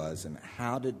media was, and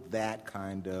how did that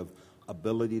kind of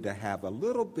ability to have a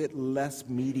little bit less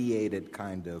mediated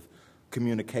kind of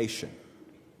communication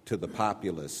to the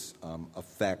populace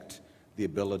affect the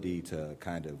ability to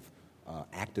kind of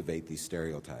activate these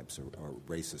stereotypes or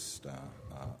racist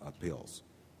appeals?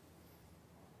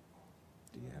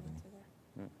 Do you have any?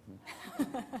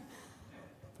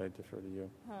 I defer to you.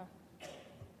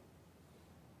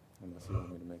 Unless you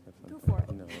want me to make up something. Go for it.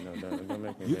 No, don't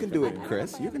make me. You can do it,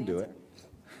 Chris. You can do it.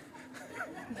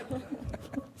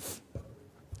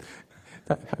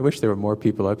 I wish there were more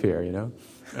people up here, you know.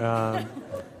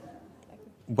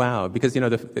 Wow, because, you know,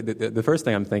 the first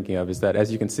thing I'm thinking of is that,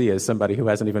 as you can see, as somebody who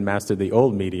hasn't even mastered the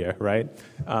old media, right,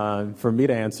 for me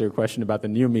to answer a question about the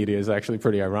new media is actually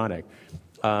pretty ironic.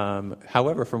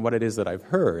 However, from what it is that I've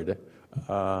heard,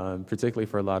 particularly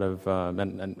for a lot of,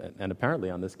 and apparently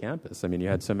on this campus, I mean, you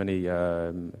had so many,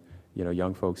 you know,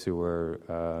 young folks who were,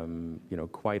 you know,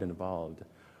 quite involved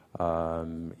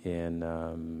in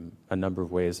a number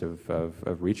of ways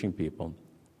of reaching people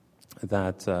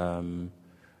that,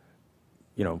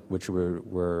 you know, which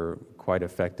were quite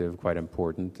effective, quite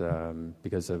important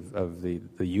because of the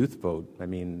youth vote. I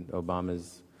mean,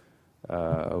 Obama's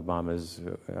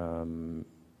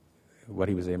what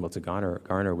he was able to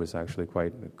garner was actually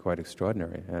quite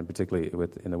extraordinary, and particularly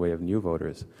in the way of new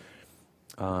voters.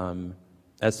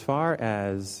 As far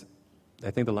as,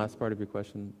 I think the last part of your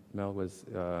question, Mel, was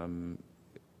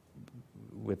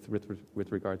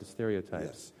with regard to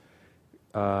stereotypes.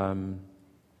 Yes.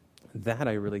 That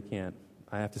I really can't.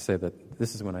 I have to say that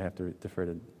this is when I have to defer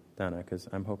to Dana, because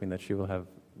I'm hoping that she will have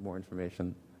more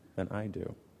information than I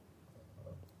do.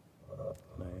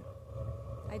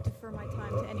 I defer my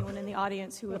time to anyone in the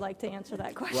audience who would like to answer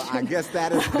that question. Well, I guess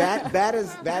that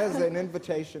is an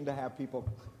invitation to have people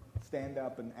stand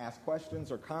up and ask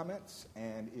questions or comments,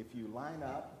 and if you line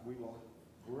up, we will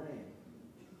bring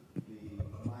the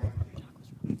mic.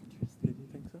 Did you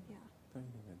think so? Yeah.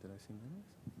 Did I see minutes?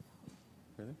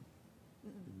 Really?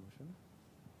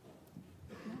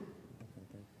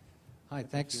 Hi,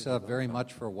 thanks very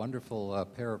much for a wonderful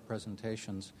pair of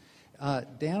presentations.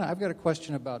 Dana, I've got a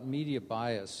question about media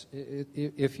bias.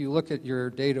 If you look at your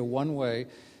data one way,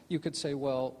 you could say,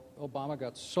 well, Obama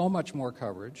got so much more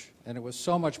coverage, and it was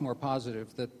so much more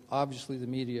positive that obviously the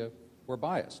media were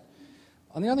biased.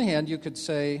 On the other hand, you could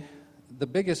say the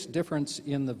biggest difference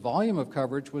in the volume of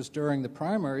coverage was during the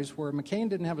primaries, where McCain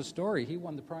didn't have a story. He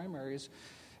won the primaries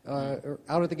out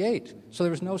of the gate. So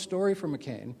there was no story for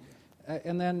McCain.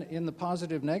 And then in the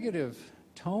positive-negative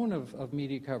tone of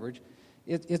media coverage,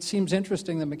 it seems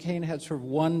interesting that McCain had sort of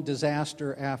one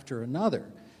disaster after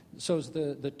another. So is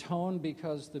the tone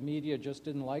because the media just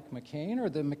didn't like McCain, or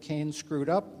that McCain screwed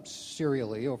up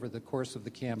serially over the course of the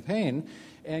campaign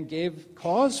and gave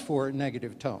cause for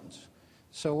negative tones?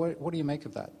 So what do you make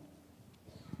of that?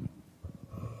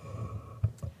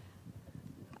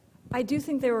 I do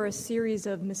think there were a series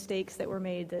of mistakes that were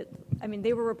made that, I mean,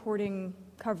 they were reporting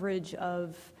coverage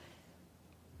of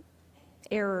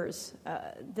errors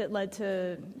that led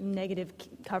to negative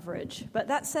coverage. But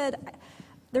that said,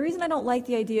 the reason I don't like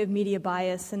the idea of media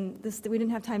bias, and this, we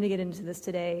didn't have time to get into this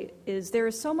today, is there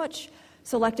is so much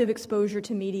selective exposure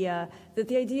to media that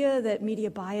the idea that media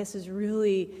bias is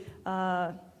really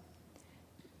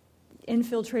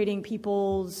infiltrating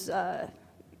people's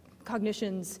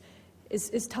cognitions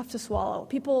is tough to swallow.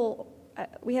 People,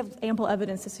 we have ample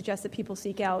evidence to suggest that people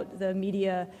seek out the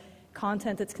media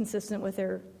content that's consistent with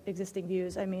their existing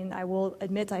views. I mean, I will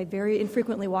admit I very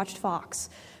infrequently watched Fox.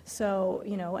 So,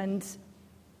 you know, and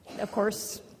of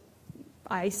course,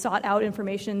 I sought out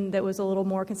information that was a little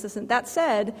more consistent. That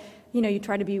said, you know, you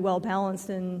try to be well balanced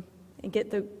and get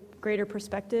the greater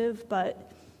perspective,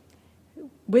 but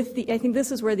I think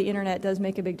this is where the internet does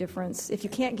make a big difference. If you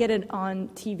can't get it on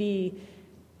TV,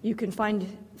 you can find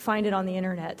it on the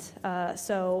internet.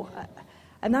 So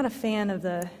I'm not a fan of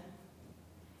the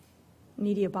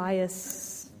media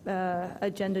bias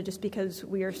agenda, just because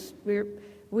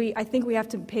I think we have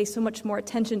to pay so much more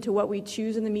attention to what we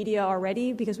choose in the media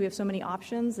already, because we have so many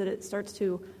options that it starts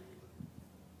to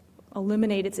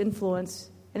eliminate its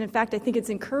influence. And in fact, I think it's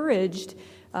encouraged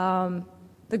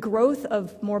the growth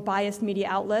of more biased media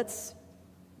outlets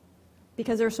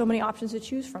because there are so many options to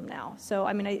choose from now. So,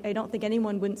 I mean, I don't think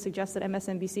anyone wouldn't suggest that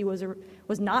MSNBC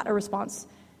was not a response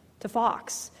to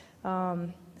Fox. That's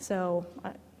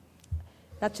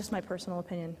just my personal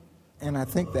opinion. And I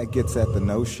think that gets at the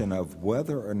notion of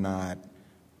whether or not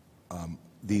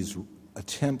these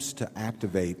attempts to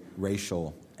activate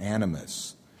racial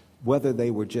animus, whether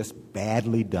they were just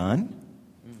badly done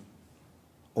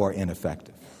or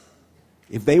ineffective.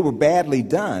 If they were badly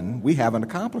done, we haven't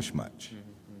accomplished much.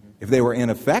 If they were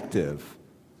ineffective,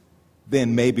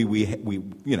 then maybe we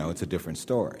it's a different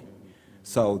story.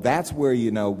 So that's where,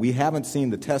 we haven't seen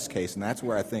the test case, and that's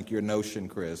where I think your notion,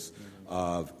 Chris,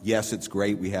 of yes, it's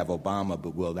great we have Obama,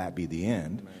 but will that be the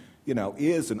end,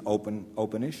 is an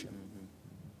open issue.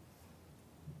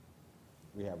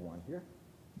 We have one here.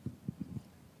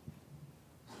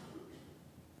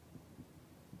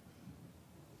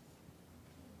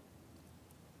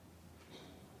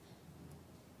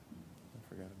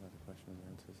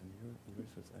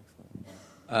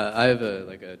 I have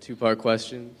a two-part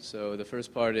question. So the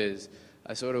first part is,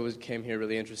 I sort of came here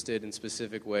really interested in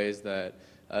specific ways that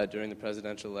during the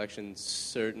presidential election,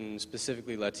 certain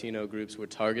specifically Latino groups were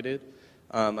targeted.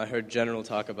 I heard general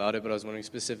talk about it, but I was wondering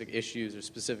specific issues or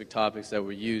specific topics that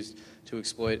were used to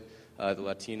exploit the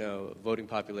Latino voting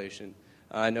population.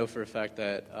 I know for a fact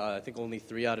that I think only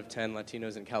 3 out of 10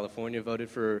 Latinos in California voted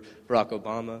for Barack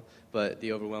Obama, but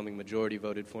the overwhelming majority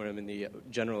voted for him in the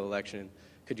general election.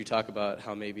 Could you talk about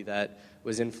how maybe that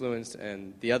was influenced?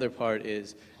 And the other part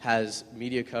is, has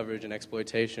media coverage and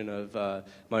exploitation of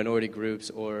minority groups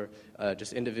or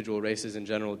just individual races in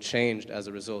general changed as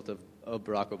a result of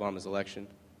Barack Obama's election?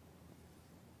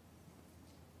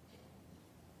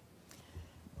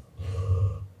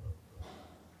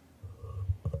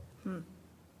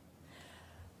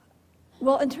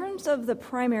 Well, in terms of the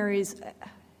primaries,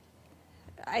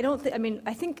 I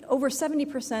think over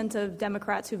 70% of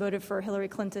Democrats who voted for Hillary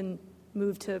Clinton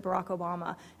moved to Barack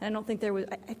Obama. And I don't think there was,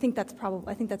 I think that's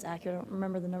accurate. I don't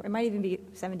remember the number. It might even be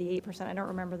 78%. I don't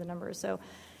remember the numbers. So,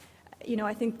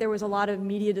 I think there was a lot of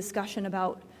media discussion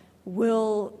about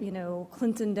will,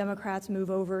 Clinton Democrats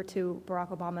move over to Barack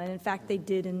Obama. And in fact, they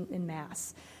did in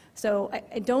mass. So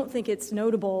I don't think it's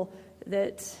notable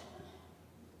that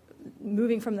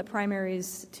moving from the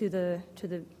primaries to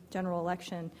the general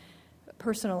election,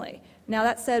 personally. Now,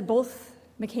 that said, both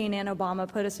McCain and Obama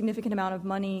put a significant amount of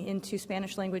money into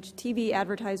Spanish-language TV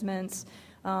advertisements,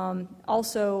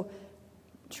 also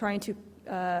trying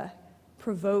to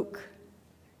provoke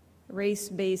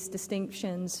race-based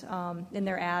distinctions in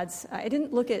their ads. I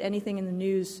didn't look at anything in the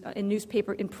news, in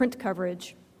newspaper, in print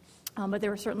coverage, but there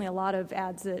were certainly a lot of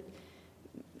ads that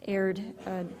aired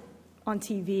on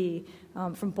TV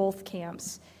from both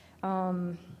camps.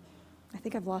 I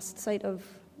think I've lost sight of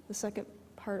the second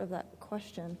part of that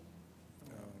question,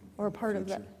 or a part of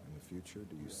that. In the future,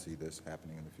 do you see this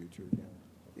happening in the future again?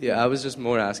 Yeah, I was just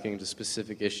more asking to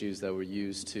specific issues that were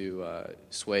used to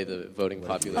sway the voting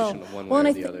population one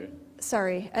way or the other.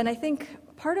 Sorry, and I think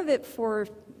part of it for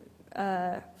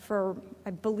I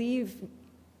believe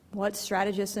what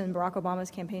strategists in Barack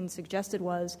Obama's campaign suggested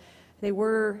was they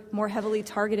were more heavily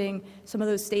targeting some of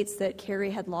those states that Kerry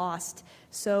had lost.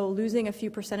 So losing a few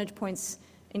percentage points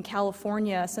in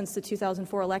California since the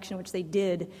 2004 election, which they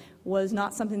did, was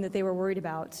not something that they were worried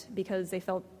about because they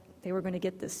felt they were going to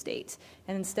get this state.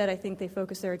 And instead, I think they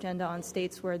focused their agenda on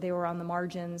states where they were on the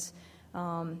margins,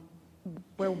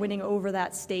 where winning over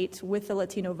that state with the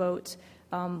Latino vote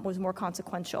was more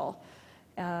consequential.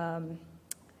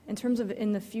 In terms of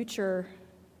in the future,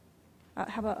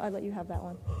 how about I let you have that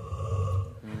one?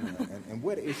 And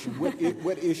what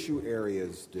issue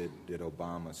areas did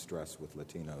Obama stress with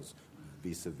Latinos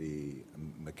vis-a-vis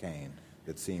McCain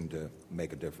that seemed to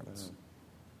make a difference?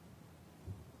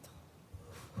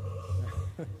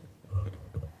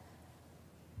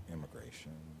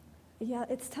 Immigration. Yeah,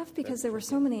 it's tough because there were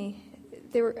so many.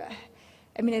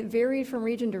 It varied from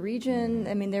region to region.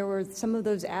 I mean, there were some of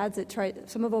those ads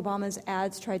some of Obama's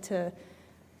ads tried to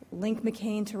link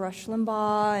McCain to Rush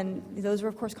Limbaugh, and those were,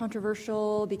 of course,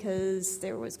 controversial because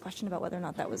there was question about whether or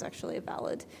not that was actually a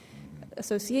valid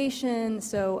association.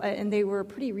 So, and they were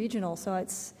pretty regional. So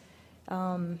it's,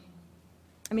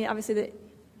 obviously,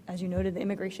 as you noted, the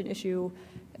immigration issue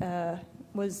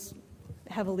was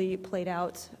heavily played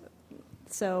out.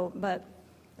 So, but.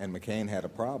 And McCain had a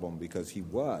problem because he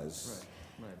was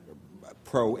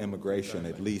pro-immigration,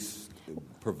 at least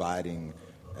providing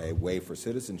a way for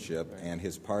citizenship, and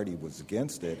his party was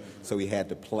against it, so he had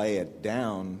to play it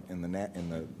down in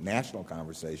the national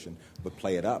conversation, but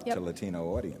play it up to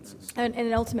Latino audiences. And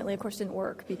it ultimately, of course, didn't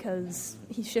work because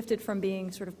he shifted from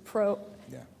being sort of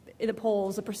in the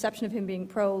polls, the perception of him being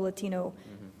pro-Latino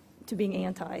to being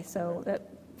anti. So that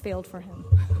failed for him.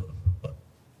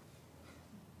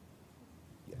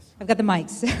 I've got the mic,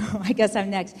 so I guess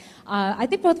I'm next. I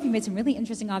think both of you made some really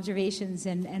interesting observations,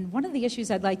 and one of the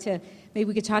issues I'd like to, maybe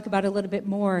we could talk about a little bit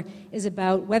more, is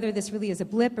about whether this really is a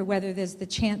blip or whether there's the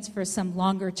chance for some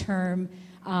longer-term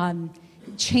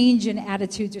change in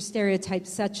attitudes or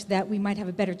stereotypes such that we might have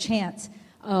a better chance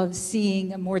of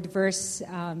seeing a more diverse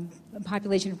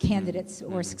population of candidates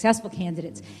or successful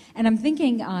candidates. And I'm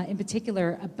thinking in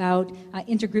particular about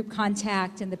intergroup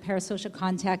contact and the parasocial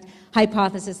contact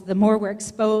hypothesis. The more we're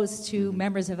exposed to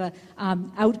members of a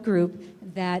outgroup,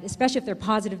 that, especially if they're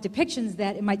positive depictions,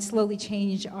 that it might slowly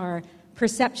change our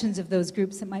perceptions of those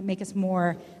groups. That might make us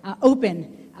more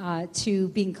open to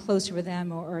being closer with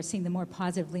them or seeing them more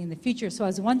positively in the future. So I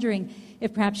was wondering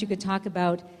if perhaps you could talk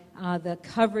about the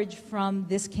coverage from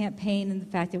this campaign and the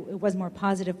fact that it was more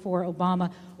positive for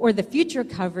Obama, or the future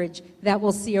coverage that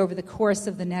we'll see over the course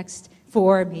of the next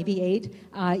 4, maybe 8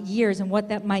 years, and what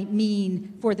that might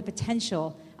mean for the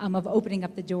potential of opening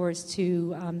up the doors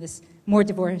to this more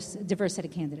diverse set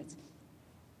of candidates.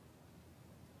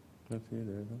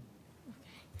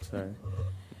 Sorry.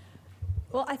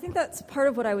 Well, I think that's part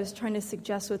of what I was trying to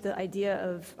suggest with the idea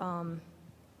of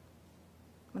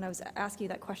when I was asking you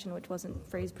that question, which wasn't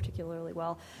phrased particularly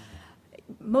well.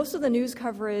 Most of the news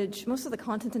coverage, most of the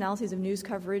content analyses of news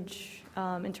coverage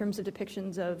in terms of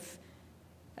depictions of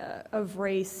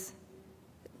race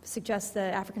suggests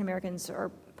that African Americans are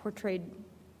portrayed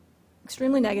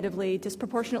extremely negatively,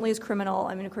 disproportionately as criminal.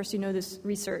 I mean, of course, you know this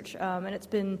research, and it's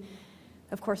been,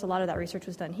 of course, a lot of that research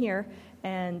was done here,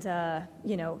 and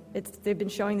they've been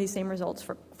showing these same results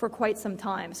for quite some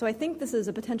time. So I think this is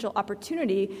a potential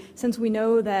opportunity, since we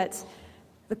know that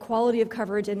the quality of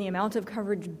coverage and the amount of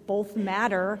coverage both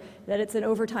matter, that it's an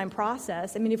overtime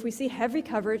process. I mean, if we see heavy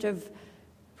coverage of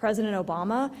President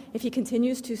Obama, if he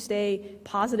continues to stay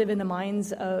positive in the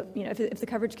minds of, if the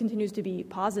coverage continues to be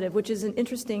positive, which is an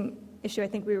interesting issue. I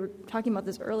think we were talking about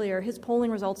this earlier. His polling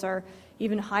results are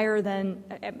even higher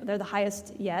they're the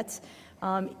highest yet,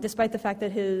 despite the fact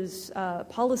that his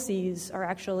policies are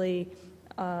actually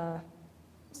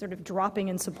sort of dropping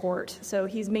in support. So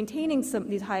he's maintaining this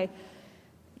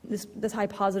high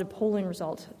positive polling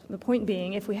result. The point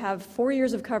being, if we have 4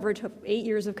 years of coverage, 8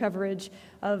 years of coverage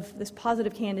of this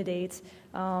positive candidate,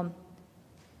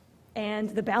 and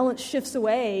the balance shifts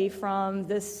away from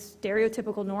this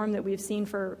stereotypical norm that we've seen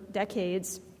for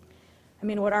decades, I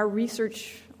mean, what our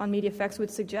research on media effects would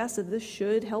suggest is this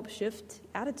should help shift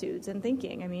attitudes and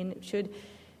thinking. I mean, it should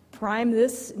prime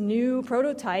this new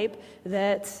prototype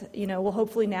that, will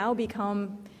hopefully now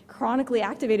become chronically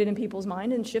activated in people's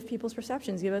mind and shift people's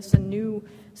perceptions, give us some new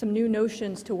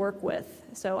notions to work with.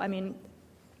 So, I mean,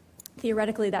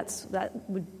 theoretically,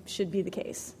 should be the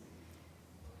case.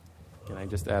 Can I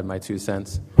just add my 2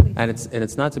 cents? And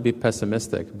it's not to be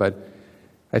pessimistic, but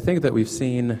I think that we've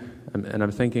seen, and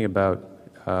I'm thinking about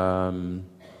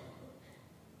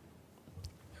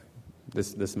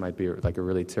this might be like a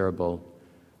really terrible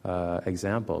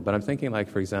example, but I'm thinking, like,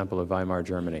 for example, of Weimar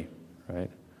Germany, right?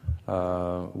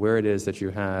 Where it is that you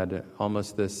had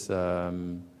almost this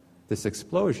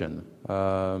explosion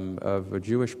of a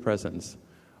Jewish presence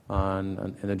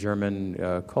in the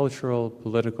German cultural,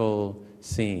 political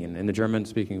scene, in the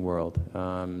German-speaking world,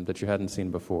 that you hadn't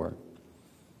seen before.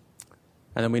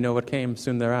 And then we know what came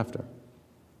soon thereafter,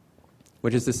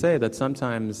 which is to say that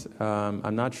sometimes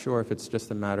I'm not sure if it's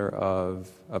just a matter of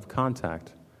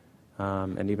contact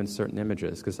and even certain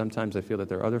images, because sometimes I feel that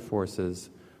there are other forces,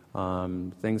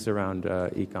 things around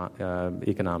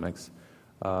economics,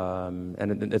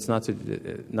 and it's not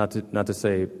to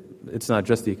say it's not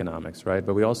just economics, right?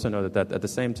 But we also know that at the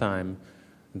same time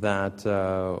that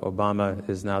Obama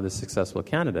is now the successful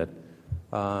candidate,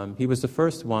 he was the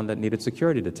first one that needed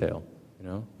security detail,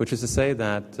 which is to say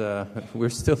that we're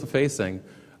still facing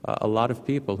a lot of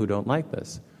people who don't like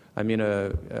this. I mean,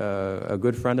 a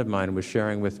good friend of mine was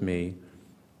sharing with me,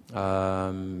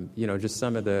 just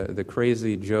some of the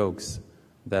crazy jokes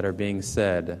that are being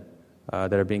said,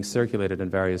 that are being circulated in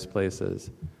various places,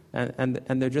 and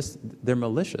they're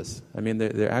malicious. I mean,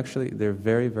 they're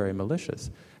very, very malicious.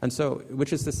 And so,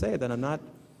 which is to say that I'm not,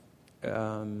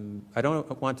 I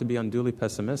don't want to be unduly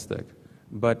pessimistic,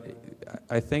 but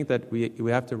I think that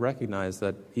we have to recognize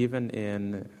that even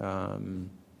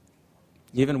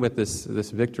with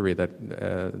this victory that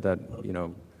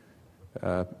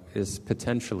is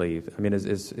potentially, I mean,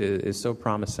 is so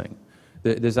promising,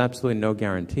 there's absolutely no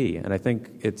guarantee, and I think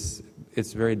it's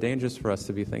very dangerous for us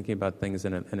to be thinking about things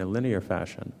in a linear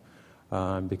fashion,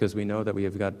 because we know that we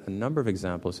have got a number of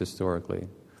examples historically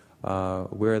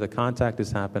where the contact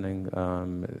is happening,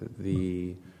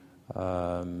 the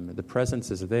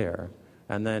presence is there,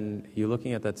 and then you're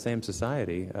looking at that same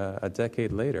society a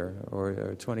decade later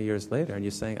or 20 years later, and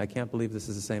you're saying, I can't believe this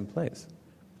is the same place.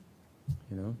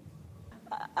 You know?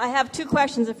 I have two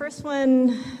questions. The first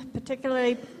one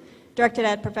particularly directed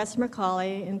at Professor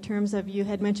Macaulay in terms of you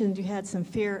had mentioned you had some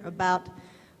fear about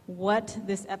what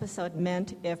this episode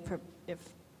meant if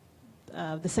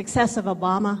the success of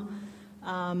Obama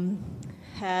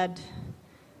had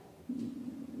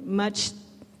much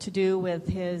to do with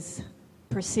his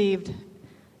perceived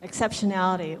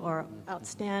exceptionality or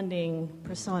outstanding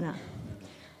persona.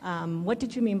 What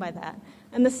did you mean by that?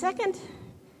 And the second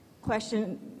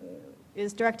question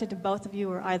is directed to both of you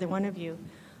or either one of you.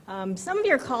 Some of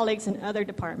your colleagues in other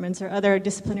departments or other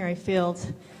disciplinary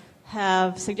fields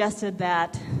have suggested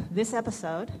that this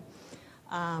episode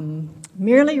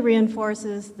merely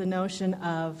reinforces the notion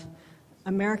of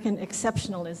American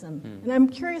exceptionalism. And I'm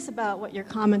curious about what your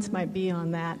comments might be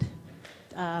on that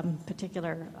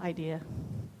particular idea.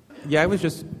 Yeah, I was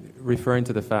just referring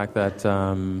to the fact that,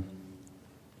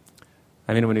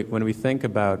 when we think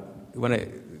about, when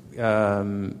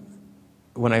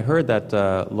I heard that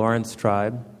Lawrence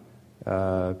Tribe,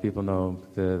 people know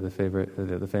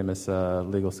the famous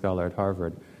legal scholar at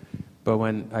Harvard, but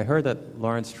when I heard that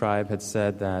Lawrence Tribe had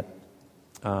said that,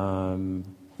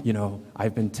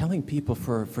 I've been telling people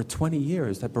for 20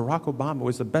 years that Barack Obama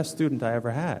was the best student I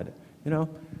ever had,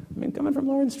 coming from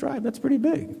Lawrence Tribe, that's pretty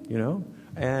big,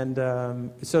 And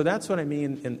so that's what I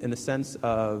mean in the sense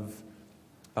of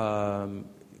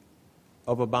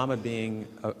Obama being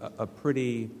a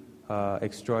pretty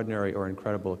extraordinary or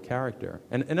incredible character.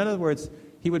 And in other words,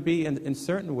 he would be, in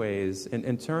certain ways,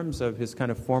 in terms of his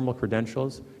kind of formal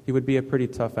credentials, he would be a pretty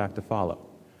tough act to follow.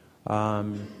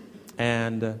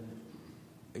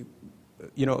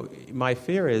 My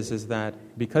fear is that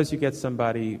because you get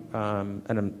somebody,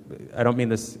 and I don't mean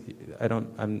this,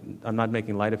 I'm not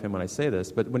making light of him when I say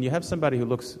this, but when you have somebody who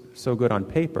looks so good on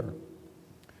paper,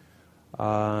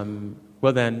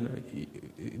 well then,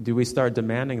 do we start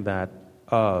demanding that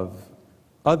of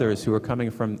others who are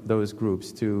coming from those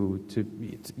groups you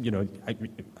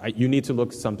need to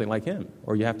look something like him,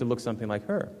 or you have to look something like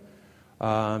her.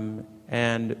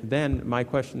 And then my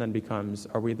question then becomes,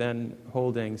 are we then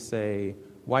holding, say,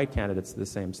 white candidates to the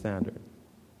same standard?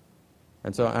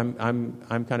 And so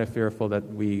I'm kind of fearful that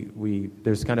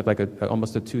there's kind of like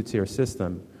almost a two-tier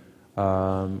system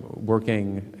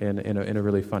working in a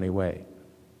really funny way.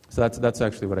 So that's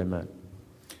actually what I meant.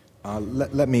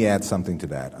 Let me add something to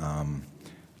that.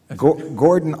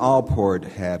 Gordon Allport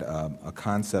had a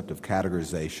concept of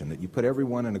categorization, that you put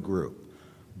everyone in a group,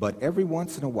 but every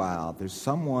once in a while there's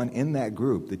someone in that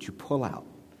group that you pull out,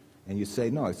 and you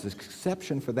say, no, it's an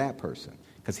exception for that person,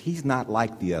 because he's not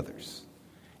like the others.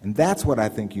 And that's what I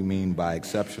think you mean by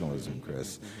exceptionalism,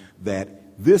 Chris, that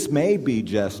this may be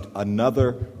just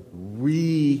another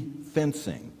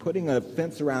re-fencing, putting a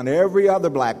fence around every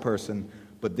other black person,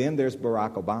 but then there's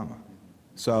Barack Obama.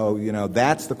 So,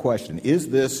 that's the question. Is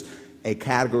this a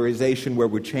categorization where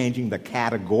we're changing the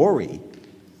category,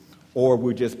 or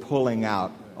we're just pulling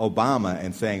out Obama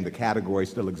and saying the category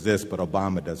still exists, but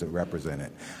Obama doesn't represent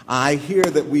it? I hear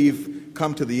that we've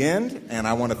come to the end, and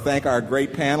I want to thank our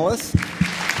great panelists.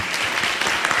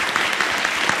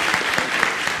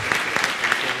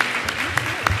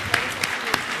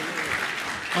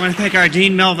 I want to thank our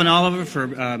Dean, Melvin Oliver, for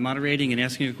moderating and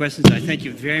asking your questions. I thank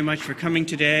you very much for coming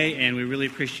today, and we really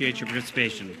appreciate your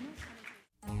participation.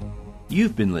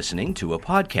 You've been listening to a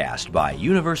podcast by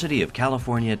University of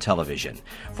California Television.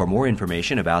 For more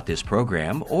information about this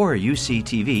program or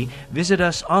UCTV, visit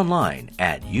us online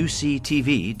at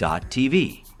uctv.tv.